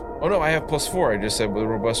 Oh no, I have +4. I just said with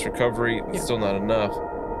robust recovery, it's still not enough.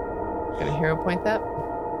 Gonna hero point that?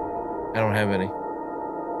 I don't have any.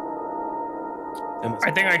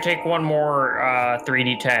 I think I take one more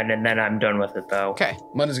 3d10, and then I'm done with it, though. Okay.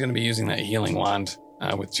 Mud is going to be using that healing wand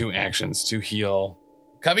with 2 actions to heal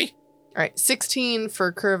Cubby. All right. 16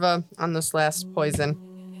 for Curva on this last poison.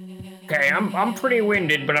 Okay, I'm pretty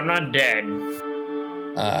winded, but I'm not dead.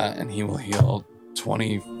 And he will heal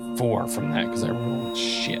 24 from that because I rolled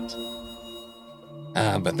shit.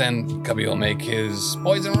 But then Cubby will make his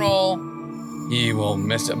poison roll. He will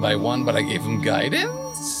miss it by 1, but I gave him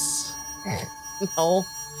guidance. No.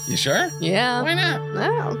 You sure? Yeah. Why not?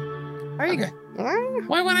 No. Are you? Okay.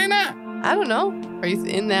 Why would I not? I don't know. Are you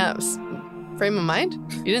in that frame of mind?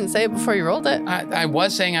 You didn't say it before you rolled it. I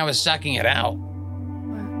was saying I was sucking it out.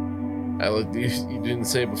 You didn't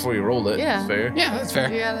say it before you rolled it. Yeah. Fair. Yeah, that's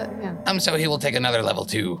fair. You got it. Yeah. So he will take another level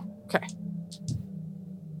 2. Okay.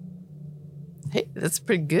 Hey, that's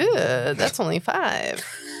pretty good. That's only 5.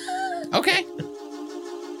 Okay.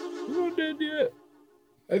 I'm not dead yet.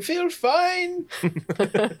 I feel fine.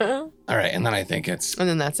 All right, and then I think it's And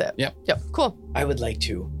then that's it. Yep. Cool. I would like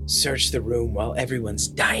to search the room while everyone's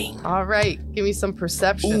dying. All right. Give me some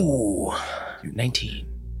perception. Ooh, 19.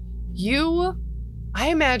 I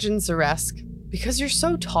imagine, Zaresk, because you're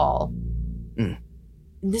so tall. Mm.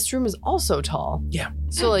 And this room is also tall. Yeah.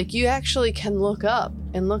 So, like, you actually can look up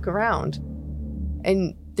and look around.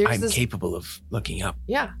 And there's I'm this. capable of looking up.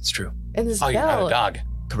 Yeah. It's true. And this you're not bell. a dog.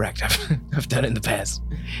 Correct. I've done it in the past.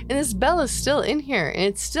 And this bell is still in here. And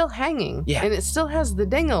it's still hanging. Yeah. And it still has the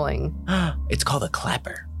ding-a-ling. It's called a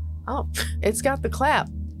clapper. Oh, it's got the clap.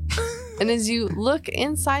 And as you look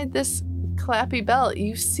inside this clappy bell,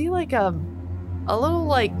 you see like a little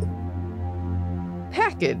like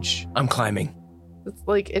package. I'm climbing. It's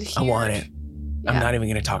like adhered. I want it. Yeah. I'm not even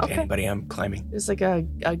going to talk Okay. to anybody. I'm climbing. There's like a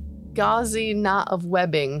gauzy knot of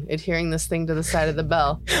webbing adhering this thing to the side of the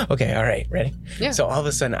bell. Okay, all right, ready? Yeah. So all of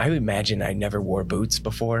a sudden, I imagine I never wore boots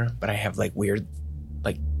before, but I have like weird,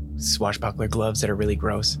 like swashbuckler gloves that are really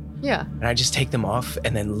gross. Yeah. And I just take them off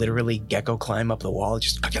and then literally gecko climb up the wall.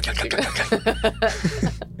 Just.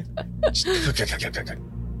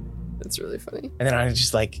 That's really funny. And then I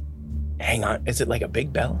just like, hang on. Is it like a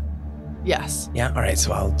big bell? Yes. Yeah. All right.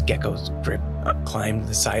 So I'll gecko's grip, climb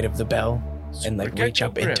the side of the bell and like Super reach gecko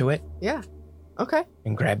up grip. into it Yeah. Okay.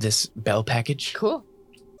 and grab this bell package Cool.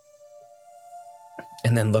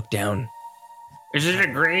 and then look down. Is it a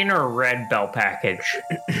green or a red bell package?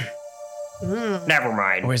 Mm. Never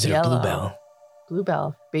mind. Or is it a Yellow. blue bell? Blue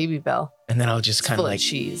bell, baby bell. And then I'll just It's kind full of of like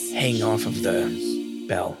cheese. hang off of the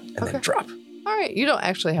bell and Okay. then drop. All right. You don't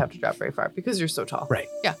actually have to drop very far because you're so tall. Right.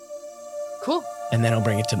 Yeah. Cool. And then I'll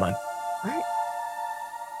bring it to Mun. All right.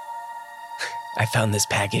 I found this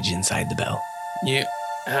package inside the bell. You.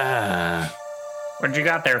 What you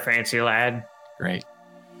got there, fancy lad? Great.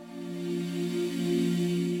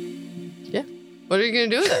 What are you going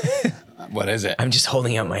to do with it? What is it? I'm just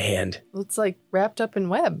holding out my hand. It's like wrapped up in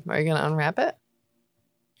web. Are you going to unwrap it?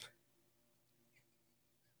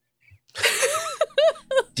 Do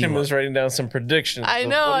you, Tim want, was writing down some predictions. I of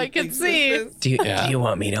know, what he I can thinks see. this is. do Yeah. you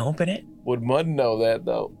want me to open it? Would Mud know that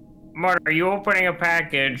though? Mud, are you opening a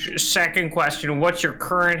package? Second question, what's your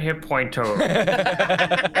current hit point total? Can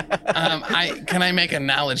I make a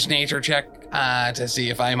knowledge nature check to see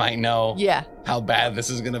if I might know Yeah. how bad this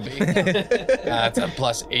is gonna be? It's a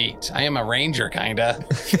 +8. I am a ranger, kinda.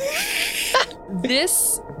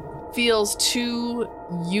 This feels too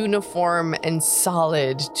uniform and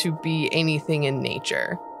solid to be anything in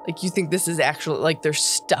nature. Like, you think this is actually, like, there's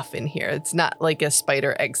stuff in here. It's not like a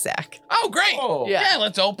spider egg sac. Oh, great! Oh, Yeah.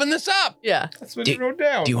 Let's open this up. Yeah. that's what he wrote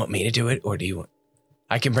down. Do you want me to do it or do you want...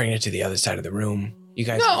 I can bring it to the other side of the room. You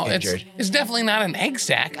guys No, are it's injured. definitely not an egg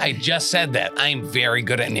sack. I just said that. I'm very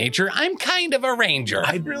good at nature. I'm kind of a ranger.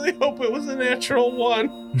 I really hope it was a natural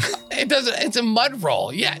one. It doesn't. It's a mud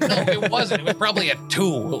roll. Yeah, no, it wasn't. It was probably a 2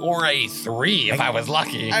 or a 3 if I was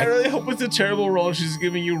lucky. I really hope it's a terrible roll and she's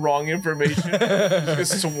giving you wrong information.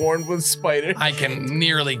 She's swarmed with spiders. I can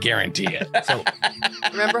nearly guarantee it. So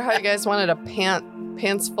Remember how you guys wanted a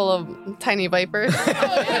pants full of tiny vipers?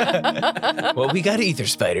 well, we got ether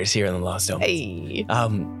spiders here in the Lost Omens. Hey.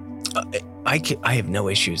 I have no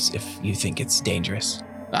issues if you think it's dangerous.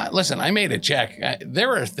 Listen, I made a check.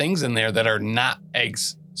 There are things in there that are not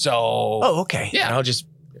eggs. So, Oh, okay. Yeah. And I'll just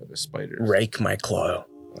Yeah, the spiders. rake my claw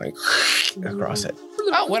like across it.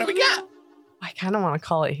 oh, what do we got? I kind of want to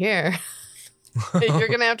call it here. You're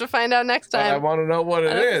going to have to find out next I time. want to know what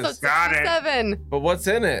it On is. episode Got it. 67 But what's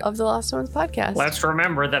in it? of the Lost Ones podcast. Let's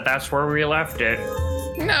remember that that's where we left it,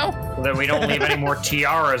 No. so that we don't leave any more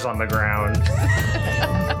tiaras on the ground.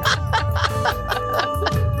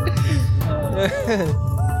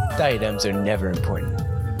 Diadems are never important.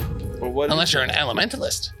 But what Unless you're an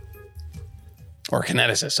elementalist. Or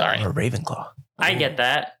kineticist, sorry. Or a Ravenclaw. I get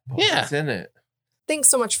that. Yeah. What's in it? Thanks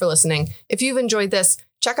so much for listening. If you've enjoyed this,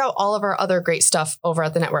 check out all of our other great stuff over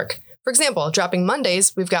at the network. For example, dropping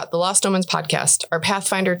Mondays, we've got the Lost Omens podcast, our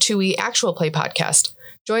Pathfinder 2e actual play podcast.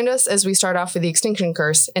 Join us as we start off with the Extinction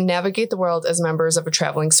Curse and navigate the world as members of a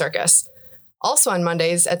traveling circus. Also on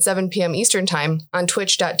Mondays at 7 p.m. Eastern Time on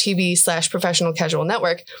twitch.tv/professional casual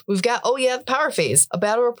network, we've got Oh Yeah, the Power Phase, a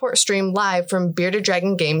battle report stream live from Bearded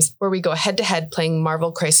Dragon Games where we go head to head playing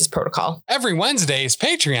Marvel Crisis Protocol. Every Wednesday is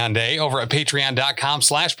Patreon Day over at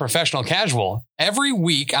patreon.com/professional casual. Every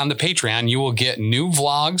week on the Patreon, you will get new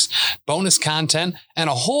vlogs, bonus content, and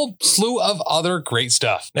a whole slew of other great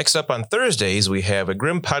stuff. Next up on Thursdays, we have a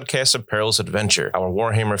Grim Podcast of Perilous Adventure, our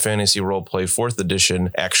Warhammer Fantasy Roleplay 4th Edition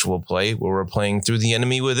actual play, where we're playing through the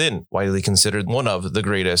enemy within, widely considered one of the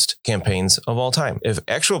greatest campaigns of all time. If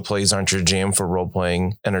actual plays aren't your jam for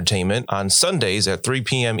role-playing entertainment, on Sundays at 3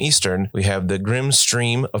 p.m. Eastern, we have the Grim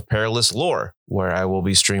Stream of Perilous Lore, where I will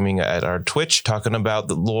be streaming at our Twitch talking about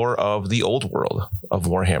the lore of the old world of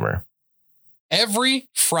Warhammer. Every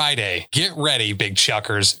Friday, get ready, big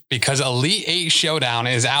chuckers, because Elite 8 Showdown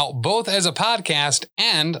is out both as a podcast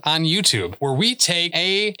and on YouTube, where we take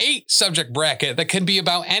a 8 subject bracket that can be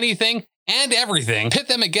about anything and everything, pit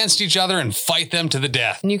them against each other and fight them to the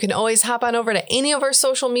death. And you can always hop on over to any of our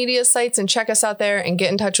social media sites and check us out there and get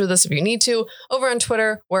in touch with us if you need to. Over on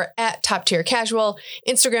Twitter, we're at Top Tier Casual.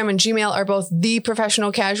 Instagram and Gmail are both The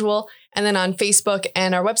Professional Casual. And then on Facebook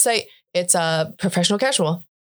and our website, it's Professional Casual.